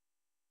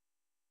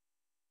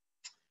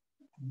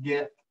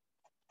get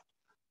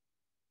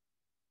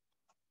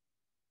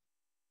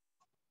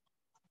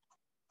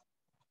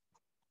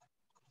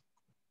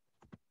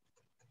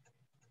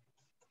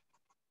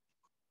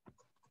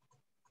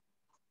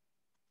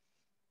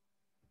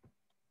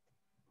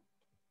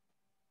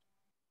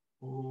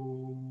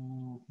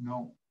oh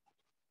no.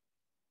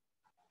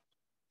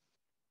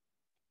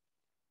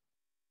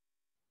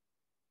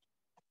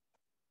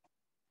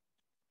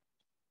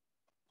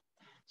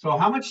 So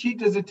how much heat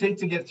does it take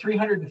to get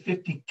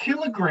 350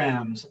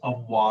 kilograms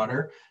of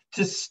water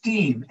to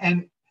steam?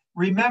 And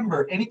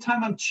remember,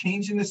 anytime I'm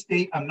changing the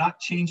state, I'm not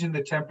changing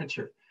the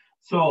temperature.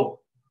 So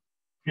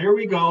here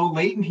we go.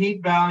 Latent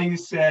heat value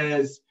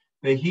says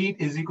the heat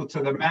is equal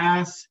to the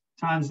mass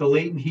times the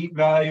latent heat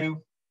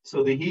value.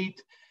 So the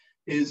heat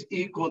is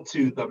equal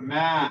to the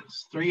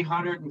mass,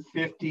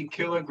 350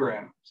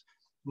 kilograms,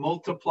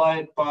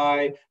 multiplied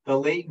by the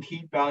latent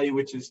heat value,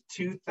 which is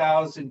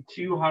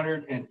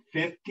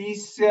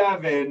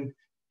 2,257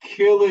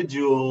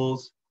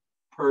 kilojoules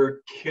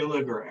per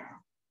kilogram.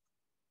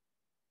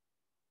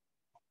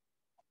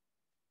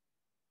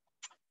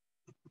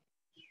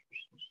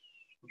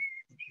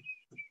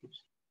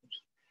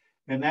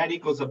 And that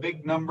equals a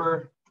big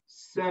number,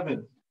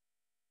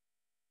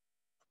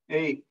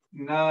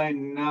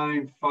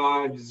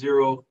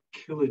 7,89950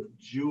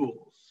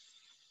 kilojoules.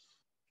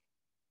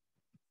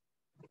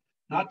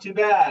 Not too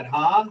bad,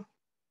 huh?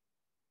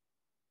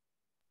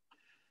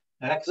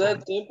 Excellent. Is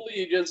that simple?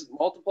 You just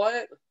multiply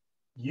it?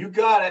 You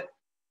got it.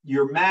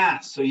 Your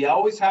mass. So you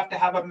always have to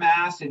have a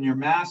mass, and your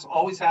mass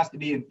always has to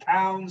be in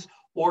pounds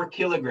or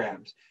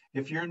kilograms.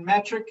 If you're in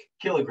metric,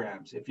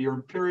 kilograms. If you're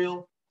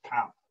imperial,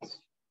 pounds.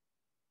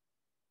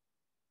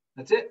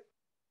 That's it.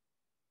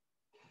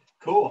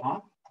 Cool,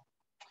 huh?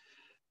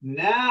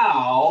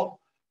 Now,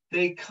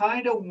 they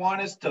kind of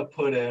want us to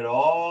put it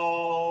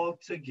all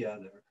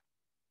together.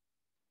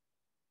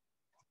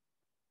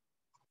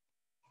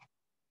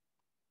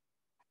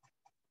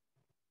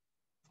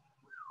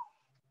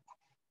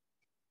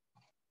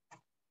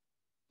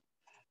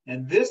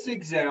 And this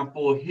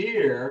example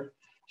here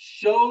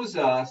shows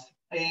us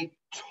a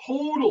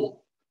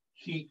total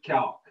heat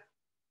calc.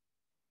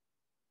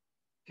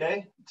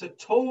 Okay, it's a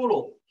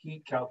total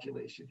heat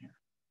calculation here.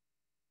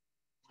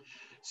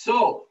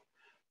 So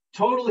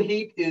total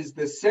heat is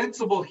the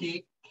sensible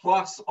heat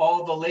plus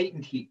all the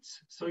latent heats.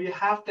 So you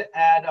have to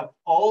add up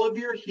all of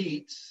your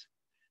heats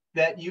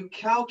that you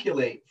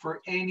calculate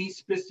for any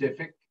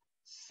specific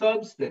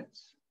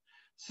substance.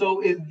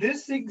 So in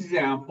this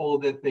example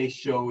that they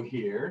show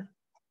here,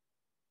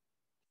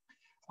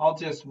 I'll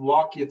just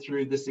walk you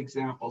through this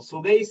example.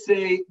 So they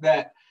say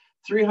that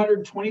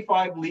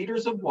 325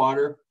 liters of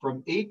water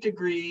from 8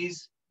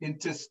 degrees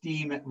into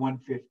steam at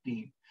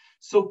 115.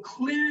 So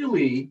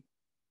clearly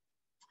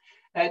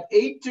at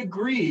 8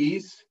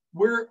 degrees,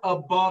 we're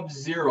above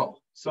zero.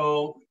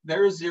 So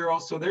there's zero,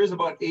 so there's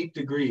about 8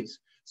 degrees.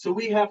 So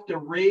we have to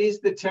raise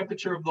the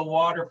temperature of the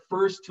water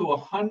first to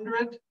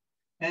 100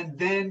 and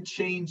then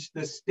change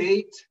the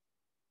state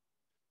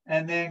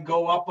and then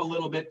go up a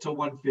little bit to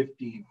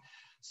 115.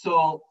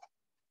 So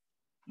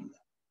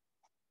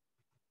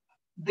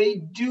they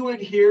do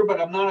it here,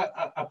 but I'm not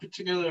a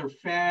particular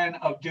fan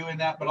of doing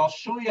that, but I'll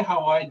show you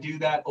how I do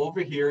that over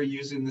here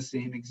using the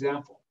same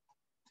example.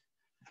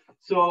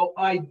 So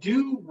I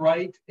do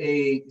write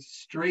a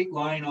straight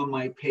line on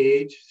my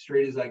page,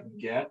 straight as I can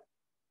get,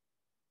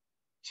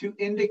 to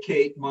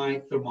indicate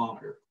my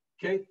thermometer,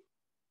 okay?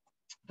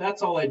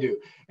 That's all I do.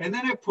 And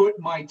then I put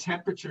my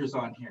temperatures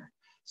on here.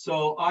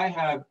 So I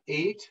have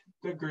 8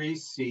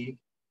 degrees C.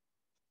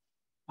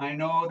 I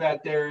know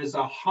that there is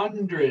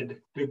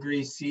 100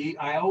 degrees C.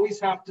 I always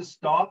have to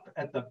stop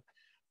at the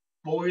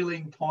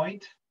boiling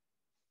point,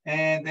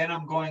 and then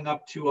I'm going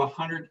up to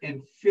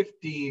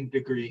 115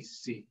 degrees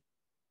C.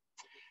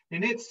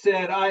 And it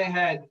said I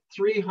had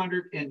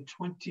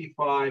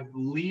 325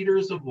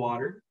 liters of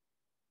water,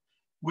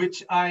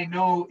 which I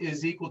know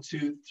is equal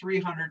to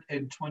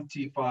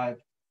 325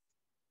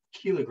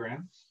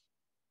 kilograms.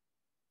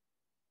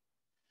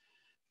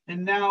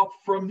 And now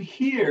from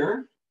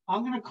here,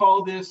 I'm going to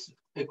call this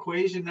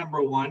equation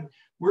number 1.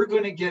 We're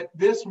going to get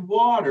this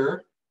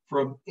water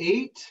from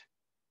 8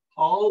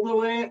 all the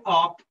way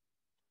up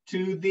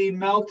to the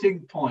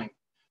melting point.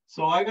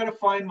 So I got to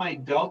find my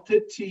delta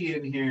T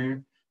in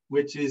here,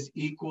 which is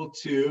equal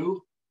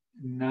to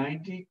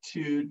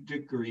 92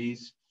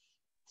 degrees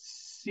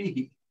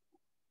C.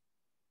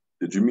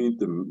 Did you mean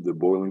the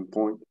boiling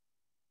point?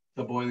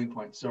 The boiling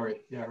point,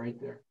 sorry. Yeah, right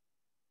there.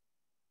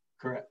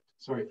 Correct.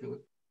 Sorry,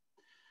 Philip.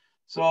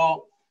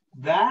 So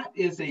that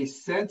is a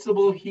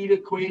sensible heat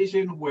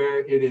equation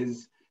where it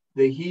is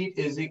the heat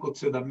is equal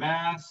to the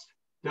mass,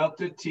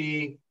 delta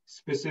T,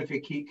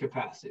 specific heat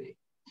capacity.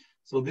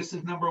 So this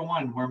is number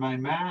 1, where my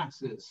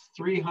mass is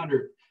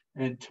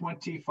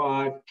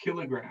 325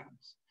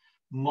 kilograms.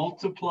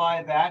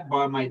 Multiply that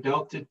by my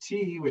delta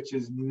T, which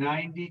is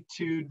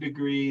 92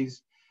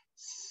 degrees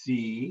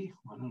C.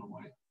 I don't know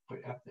why I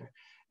put F there.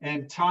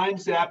 And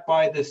times that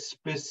by the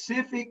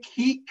specific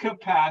heat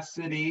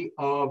capacity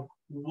of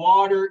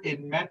water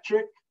in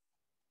metric,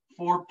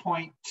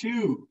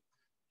 4.2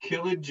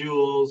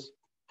 kilojoules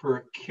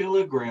per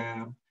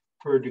kilogram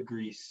per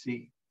degree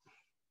C.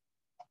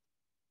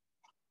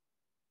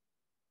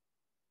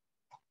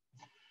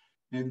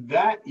 And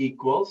that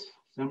equals,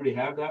 somebody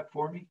have that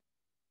for me?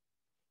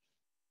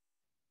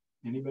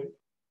 Anybody?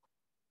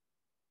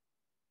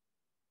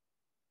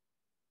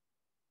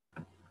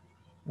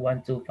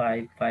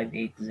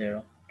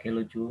 125,580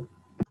 kilojoule.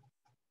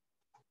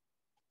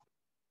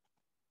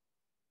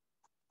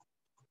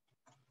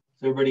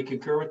 Does everybody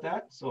concur with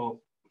that?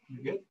 So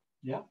you good?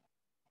 Yeah.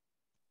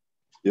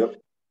 Yep.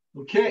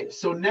 Okay,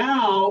 so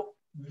now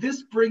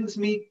this brings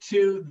me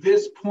to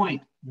this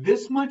point.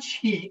 This much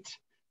heat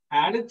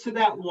added to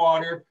that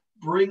water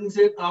brings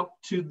it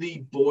up to the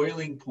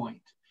boiling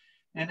point.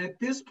 And at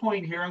this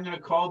point here, I'm going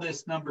to call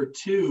this number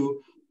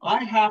 2.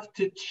 I have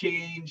to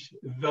change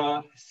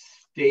the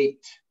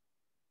state.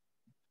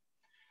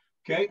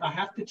 Okay, I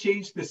have to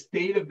change the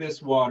state of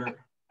this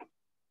water.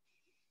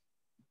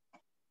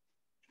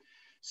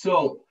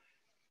 So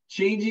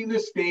changing the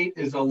state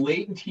is a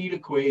latent heat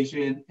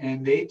equation,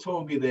 and they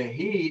told me the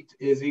heat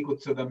is equal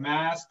to the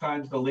mass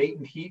times the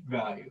latent heat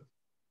value.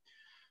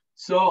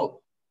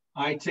 So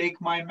I take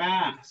my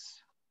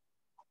mass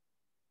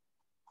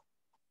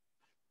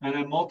and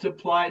I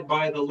multiply it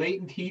by the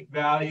latent heat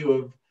value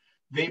of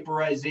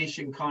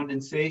vaporization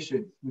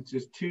condensation, which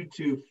is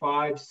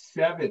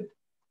 2257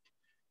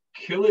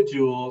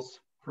 kilojoules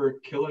per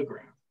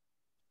kilogram.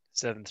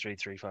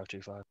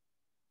 733,525.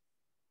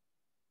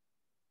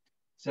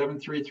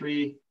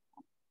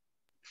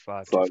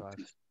 733,525.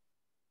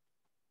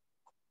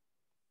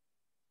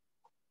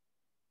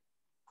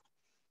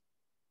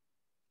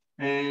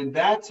 And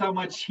that's how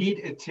much heat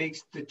it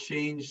takes to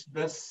change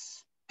the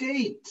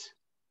state.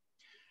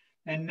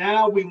 And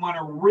now we want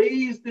to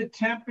raise the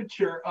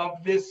temperature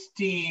of this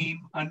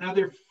steam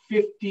another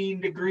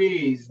 15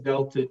 degrees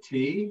delta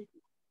T.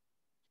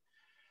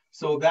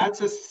 So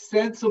that's a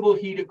sensible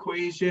heat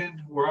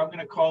equation where I'm going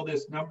to call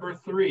this number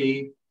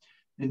 3.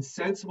 And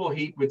sensible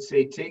heat would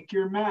say take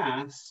your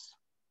mass,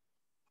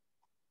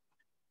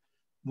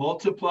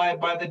 multiply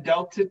by the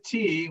delta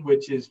T,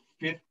 which is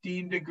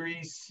 15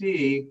 degrees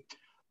C,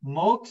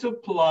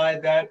 multiply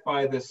that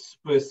by the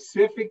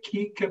specific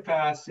heat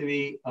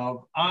capacity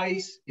of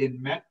ice in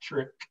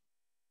metric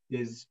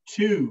is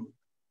 2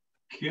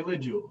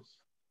 kilojoules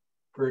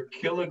per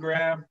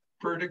kilogram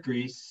per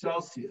degree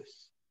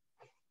Celsius.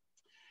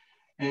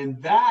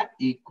 And that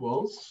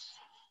equals,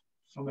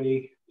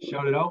 somebody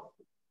shout it out.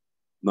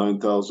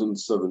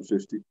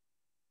 9,750.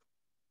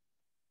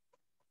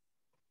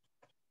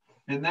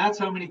 And that's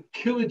how many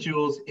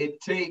kilojoules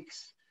it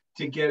takes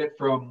to get it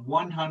from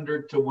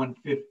 100 to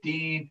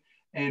 115.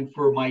 And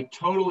for my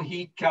total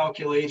heat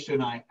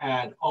calculation, I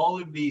add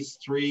all of these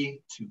 3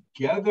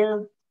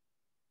 together.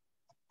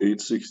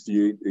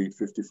 868,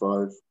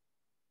 855.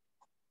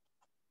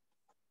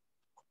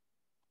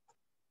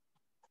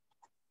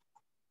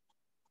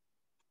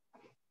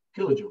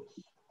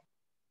 Kilojoules.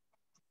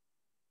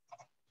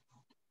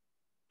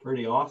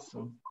 Pretty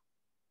awesome.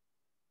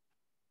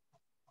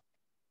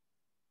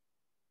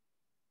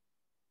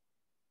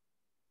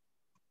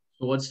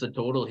 So what's the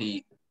total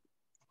heat?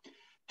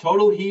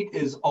 Total heat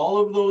is all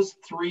of those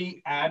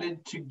 3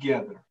 added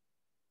together.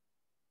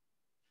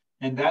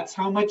 And that's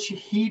how much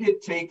heat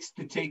it takes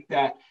to take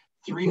that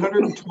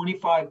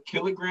 325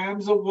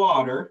 kilograms of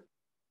water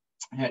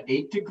at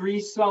 8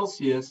 degrees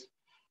Celsius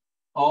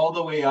all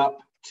the way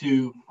up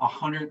to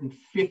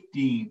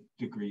 115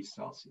 degrees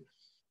Celsius.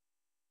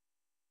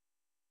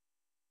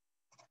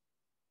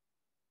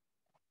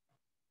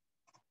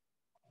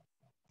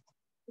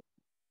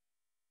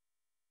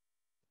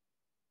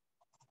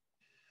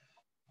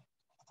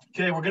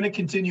 Okay, we're going to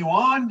continue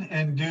on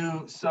and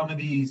do some of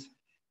these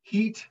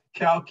heat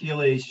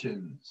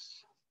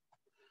calculations.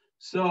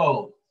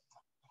 So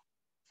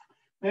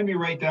let me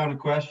write down a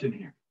question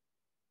here.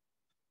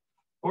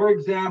 For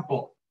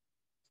example,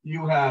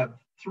 you have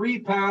 3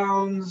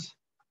 pounds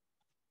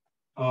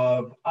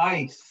of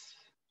ice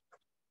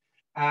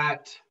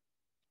at,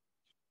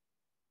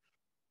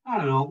 I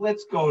don't know,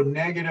 let's go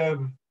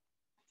negative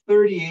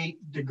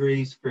 38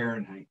 degrees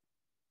Fahrenheit.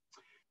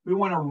 We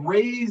want to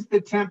raise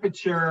the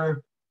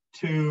temperature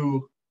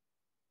to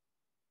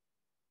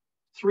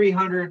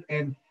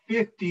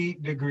 350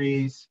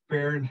 degrees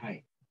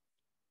Fahrenheit.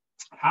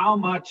 How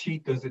much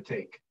heat does it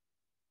take?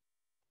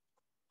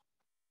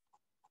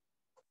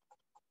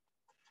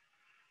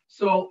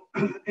 So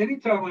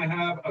anytime I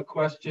have a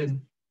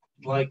question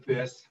like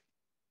this,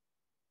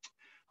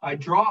 I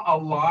draw a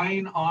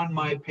line on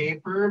my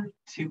paper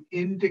to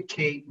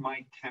indicate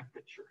my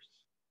temperatures.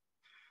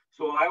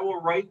 So I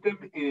will write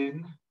them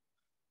in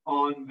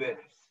on this.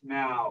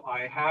 Now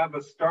I have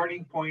a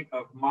starting point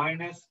of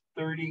minus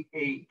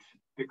 38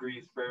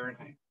 degrees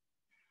Fahrenheit.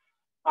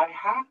 I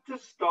have to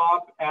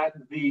stop at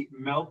the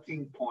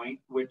melting point,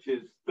 which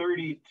is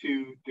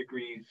 32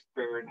 degrees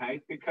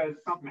Fahrenheit, because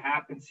something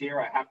happens here.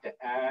 I have to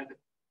add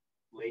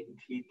latent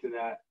heat to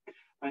that.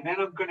 And then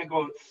I'm going to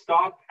go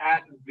stop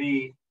at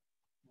the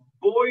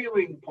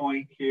boiling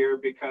point here,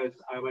 because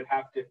I would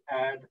have to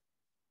add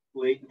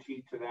latent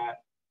heat to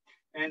that.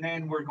 And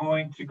then we're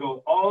going to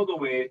go all the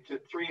way to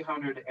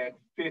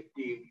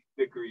 350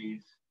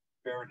 degrees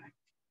Fahrenheit.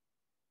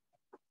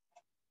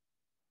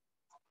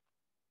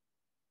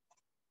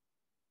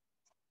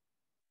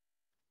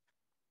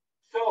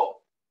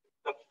 So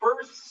the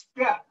first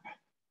step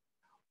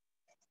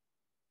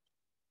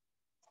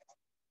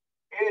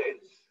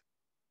is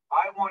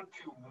I want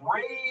to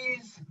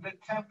raise the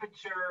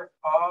temperature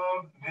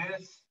of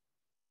this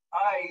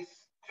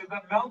ice to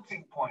the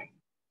melting point.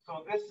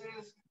 So this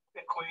is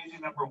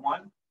equation number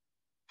 1.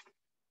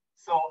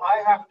 So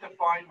I have to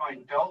find my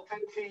delta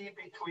T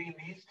between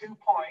these 2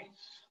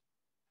 points.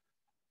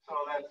 So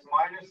that's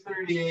minus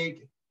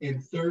 38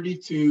 and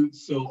 32.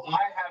 So I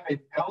have a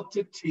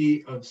delta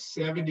T of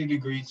 70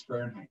 degrees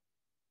Fahrenheit.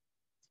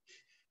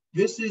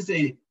 This is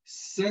a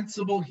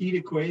sensible heat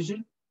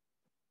equation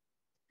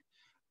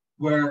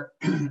where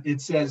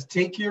it says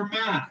take your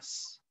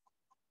mass,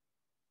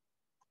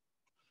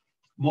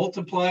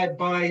 multiply it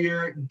by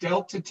your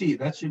delta T.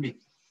 That should be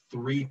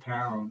 3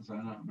 pounds. I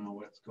don't know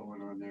what's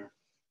going on there.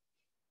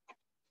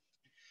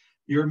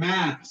 Your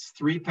mass,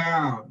 3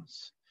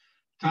 pounds,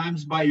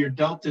 times by your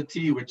delta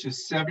T, which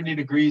is 70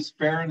 degrees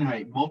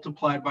Fahrenheit,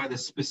 multiplied by the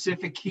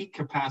specific heat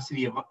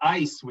capacity of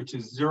ice, which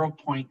is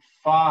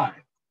 0.5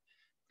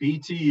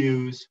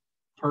 BTUs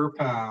per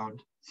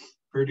pound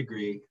per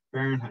degree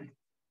Fahrenheit.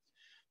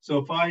 So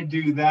if I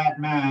do that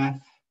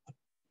math,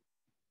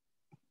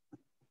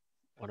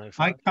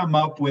 I come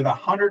up with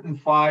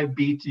 105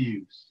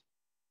 BTUs.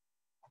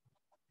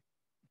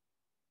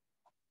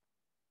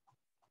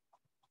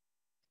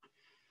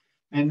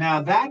 And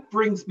now that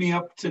brings me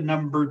up to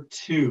number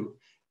 2.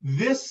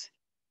 This,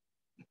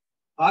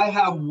 I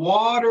have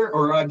water,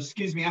 or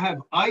excuse me, I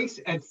have ice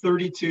at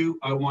 32.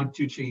 I want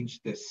to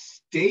change the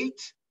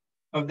state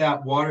of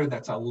that water.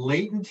 That's a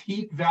latent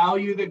heat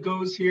value that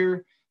goes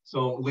here.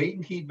 So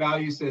latent heat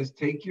value says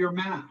take your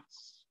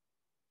mass,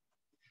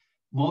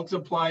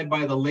 multiplied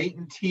by the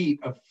latent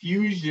heat of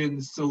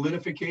fusion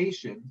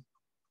solidification,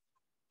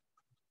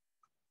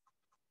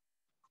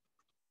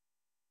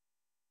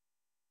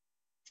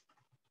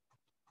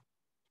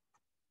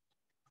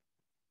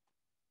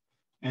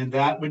 and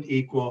that would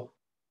equal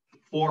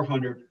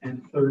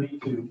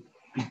 432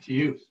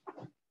 BTUs.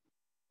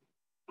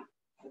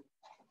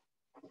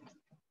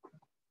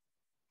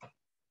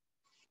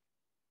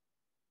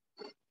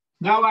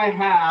 Now I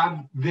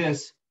have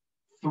this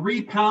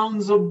 3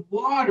 pounds of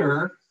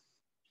water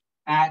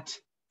at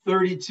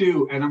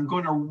 32, and I'm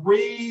going to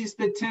raise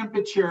the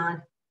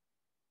temperature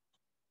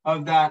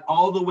of that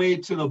all the way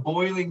to the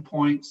boiling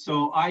point.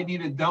 So I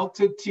need a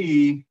delta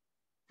T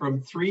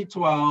from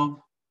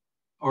 312,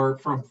 or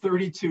from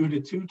 32 to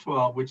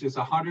 212, which is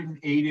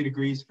 180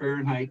 degrees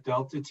Fahrenheit,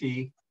 delta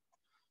T,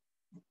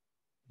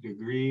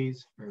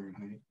 degrees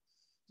Fahrenheit.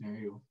 There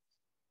you go.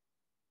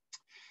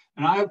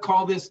 And I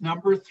call this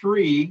number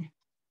 3,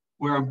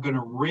 where I'm going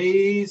to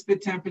raise the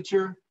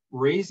temperature.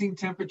 Raising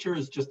temperature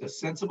is just a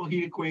sensible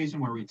heat equation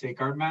where we take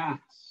our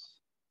mass,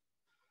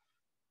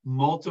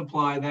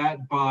 multiply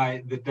that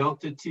by the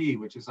delta T,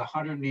 which is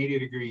 180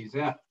 degrees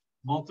F,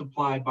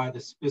 multiplied by the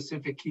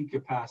specific heat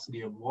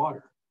capacity of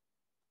water,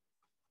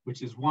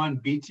 which is 1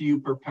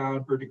 BTU per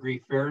pound per degree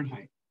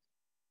Fahrenheit.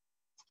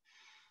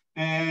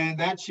 And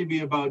that should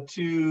be about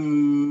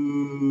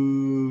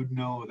 2,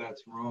 no,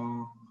 that's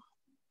wrong.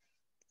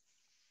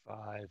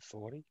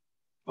 540.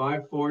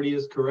 540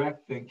 is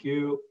correct, thank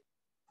you.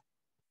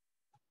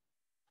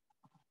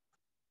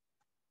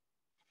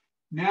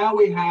 Now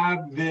we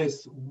have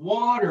this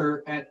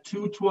water at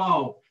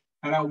 212,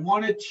 and I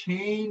want to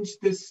change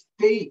the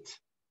state.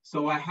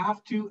 So I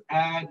have to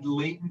add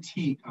latent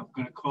heat. I'm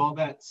going to call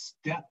that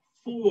step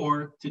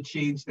 4 to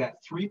change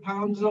that 3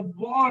 pounds of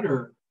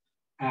water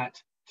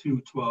at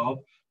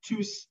 212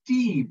 to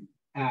steam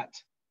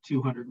at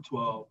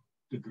 212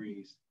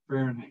 degrees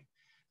Fahrenheit.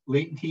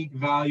 Latent heat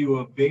value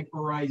of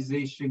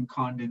vaporization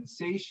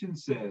condensation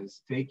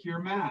says, take your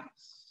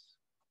mass,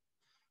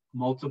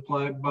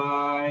 multiplied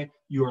by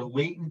your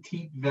latent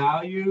heat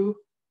value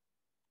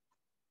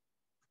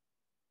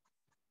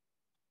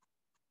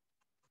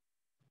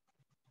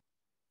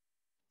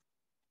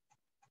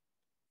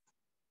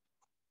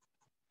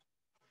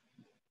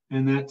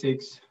and that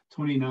takes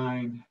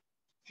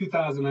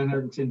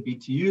 2,910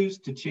 BTUs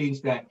to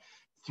change that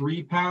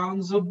 3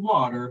 pounds of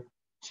water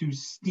to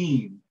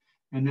steam.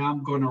 And now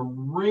I'm going to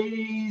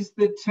raise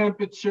the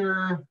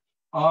temperature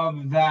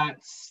of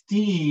that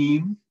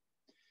steam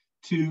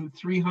to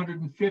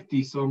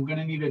 350. So I'm going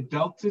to need a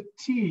delta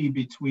T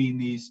between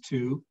these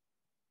two,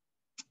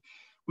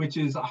 which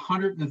is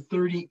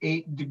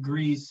 138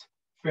 degrees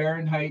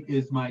Fahrenheit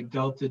is my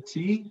delta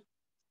T.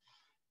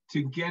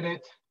 To get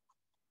it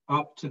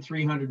up to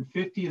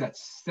 350,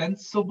 that's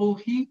sensible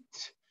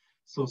heat.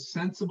 So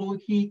sensible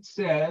heat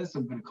says,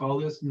 I'm going to call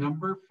this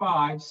number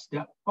 5,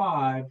 step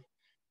 5,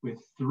 with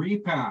 3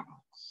 pounds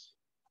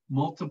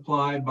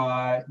multiplied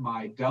by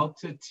my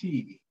delta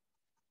T,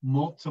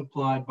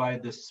 multiplied by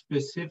the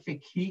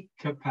specific heat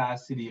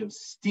capacity of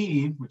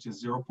steam, which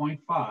is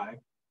 0.5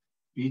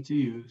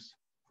 BTUs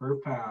per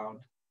pound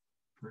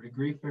per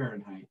degree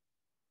Fahrenheit.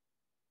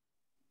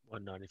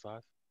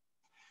 195.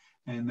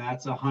 And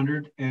that's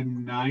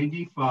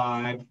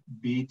 195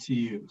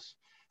 BTUs.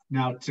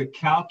 Now to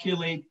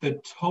calculate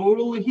the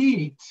total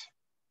heat,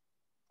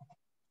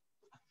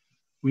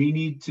 we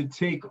need to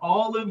take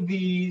all of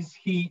these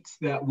heats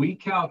that we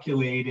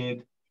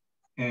calculated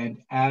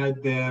and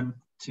add them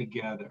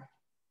together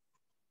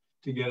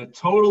to get a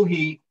total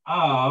heat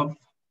of,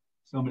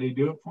 somebody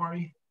do it for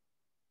me?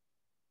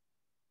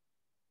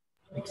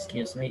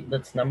 Excuse me,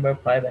 that's number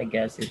 5, I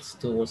guess it's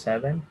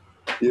 207.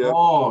 Yeah.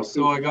 Oh,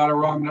 so I got a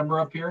wrong number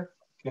up here?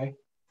 Okay.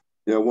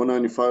 Yeah,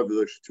 195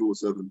 is actually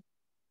 207.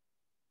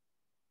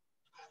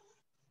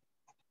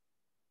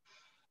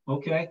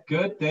 Okay,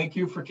 good. Thank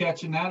you for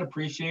catching that.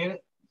 Appreciate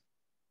it.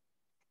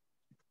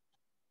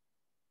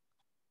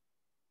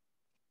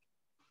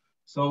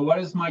 So what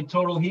is my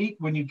total heat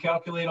when you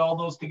calculate all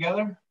those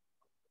together?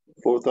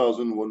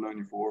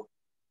 4,194.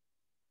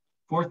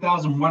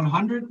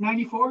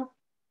 4,194?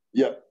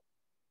 Yep.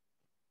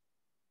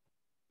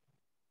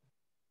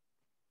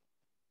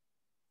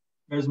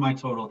 There's my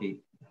total heat.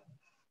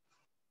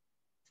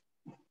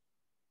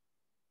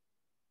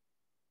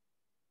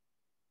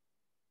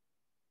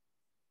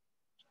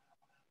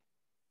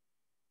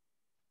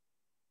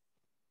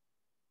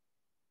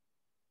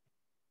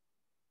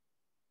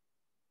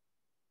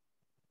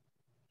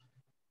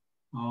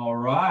 All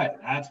right,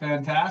 that's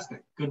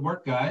fantastic. Good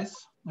work, guys.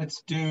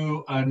 Let's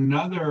do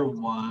another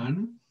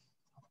one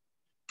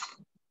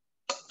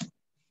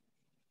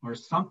or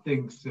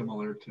something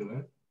similar to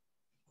it.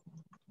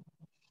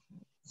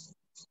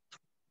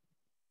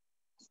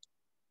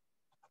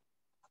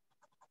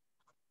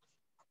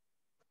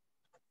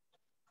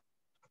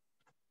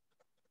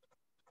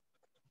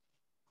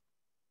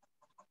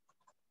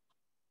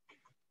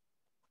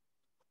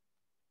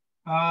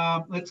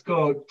 Let's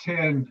go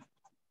 10.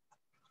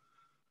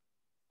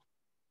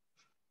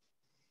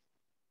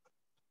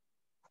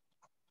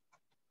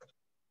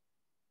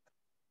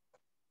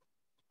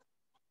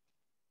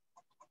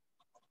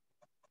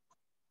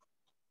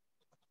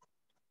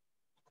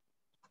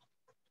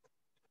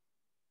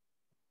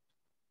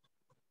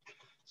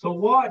 So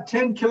what?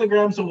 10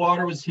 kilograms of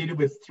water was heated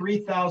with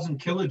 3,000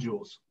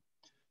 kilojoules.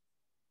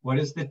 What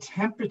is the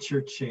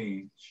temperature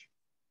change?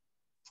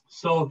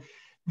 So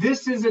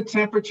this is a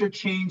temperature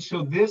change.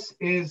 So this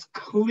is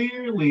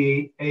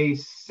clearly a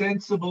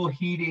sensible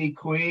heat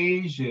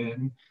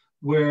equation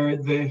where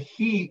the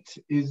heat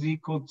is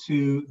equal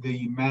to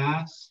the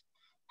mass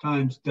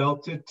times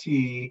delta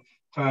T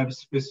times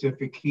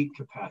specific heat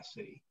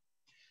capacity.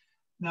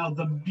 Now,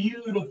 the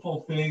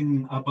beautiful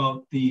thing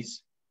about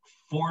these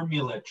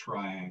formula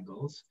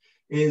triangles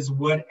is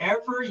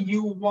whatever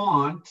you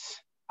want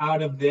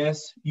out of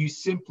this, you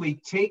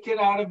simply take it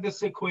out of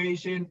this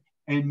equation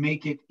and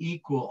make it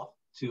equal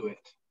to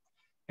it.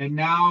 And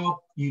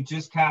now you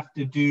just have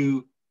to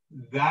do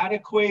that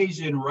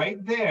equation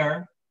right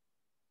there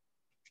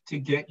to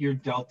get your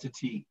delta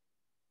T.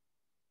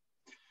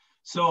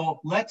 So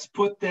let's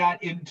put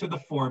that into the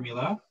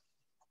formula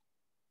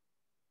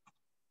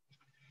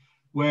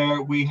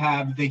where we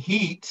have the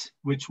heat,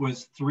 which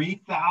was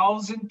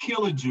 3,000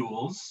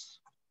 kilojoules.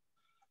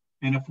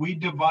 And if we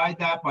divide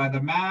that by the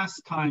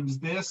mass times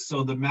this,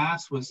 so the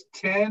mass was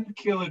 10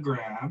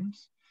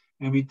 kilograms,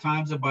 and we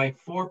times it by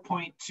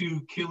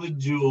 4.2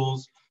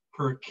 kilojoules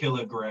per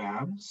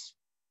kilograms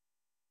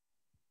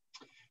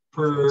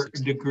per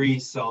degree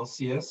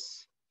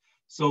Celsius.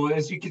 So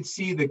as you can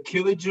see, the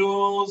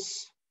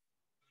kilojoules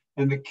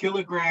and the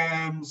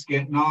kilograms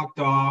get knocked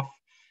off.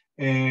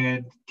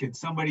 And can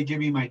somebody give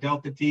me my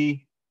delta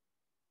T?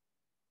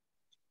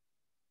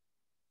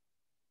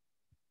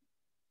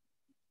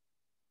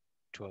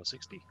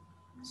 $12.60.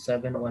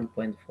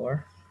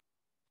 71.4.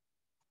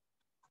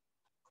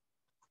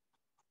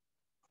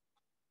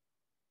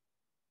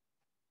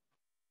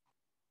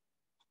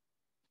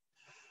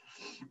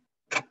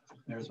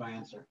 There's my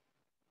answer.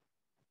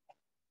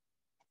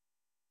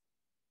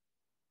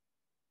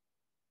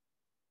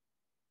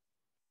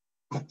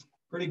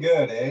 Pretty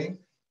good, eh?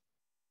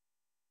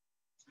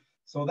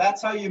 So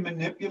that's how you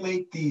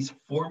manipulate these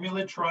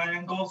formula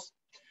triangles.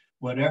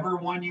 Whatever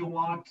one you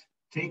want,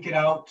 take it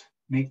out,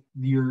 make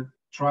your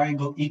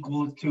triangle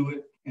equal to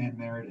it, and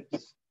there it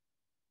is.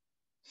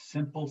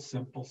 Simple,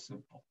 simple,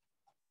 simple.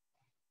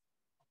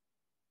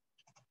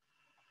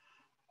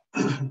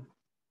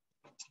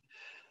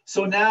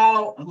 So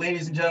now,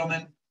 ladies and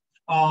gentlemen,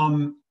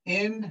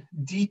 in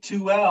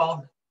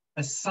D2L,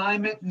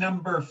 assignment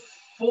number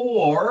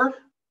 4,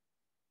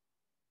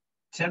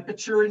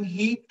 temperature and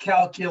heat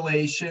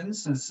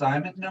calculations,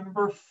 assignment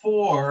number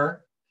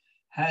 4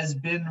 has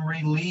been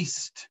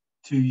released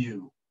to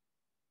you.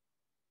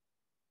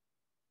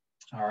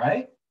 All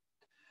right.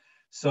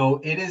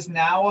 So it is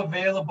now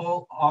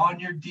available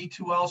on your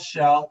D2L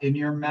shell, in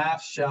your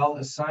math shell,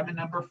 assignment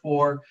number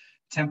 4,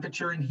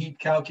 temperature and heat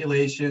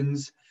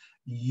calculations.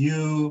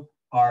 You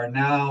are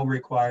now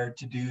required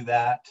to do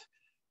that.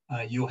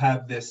 You'll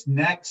have this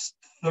next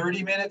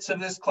 30 minutes of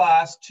this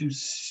class to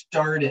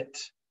start it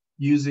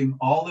using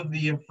all of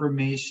the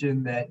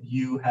information that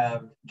you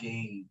have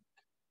gained.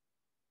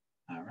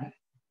 All right.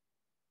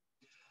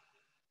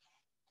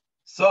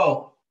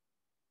 So,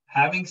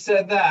 having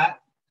said that,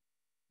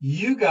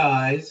 you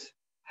guys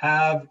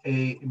have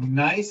a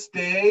nice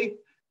day.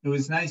 It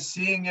was nice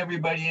seeing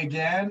everybody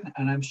again,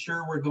 and I'm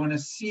sure we're going to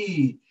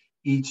see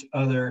each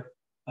other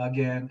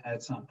again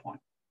at some point.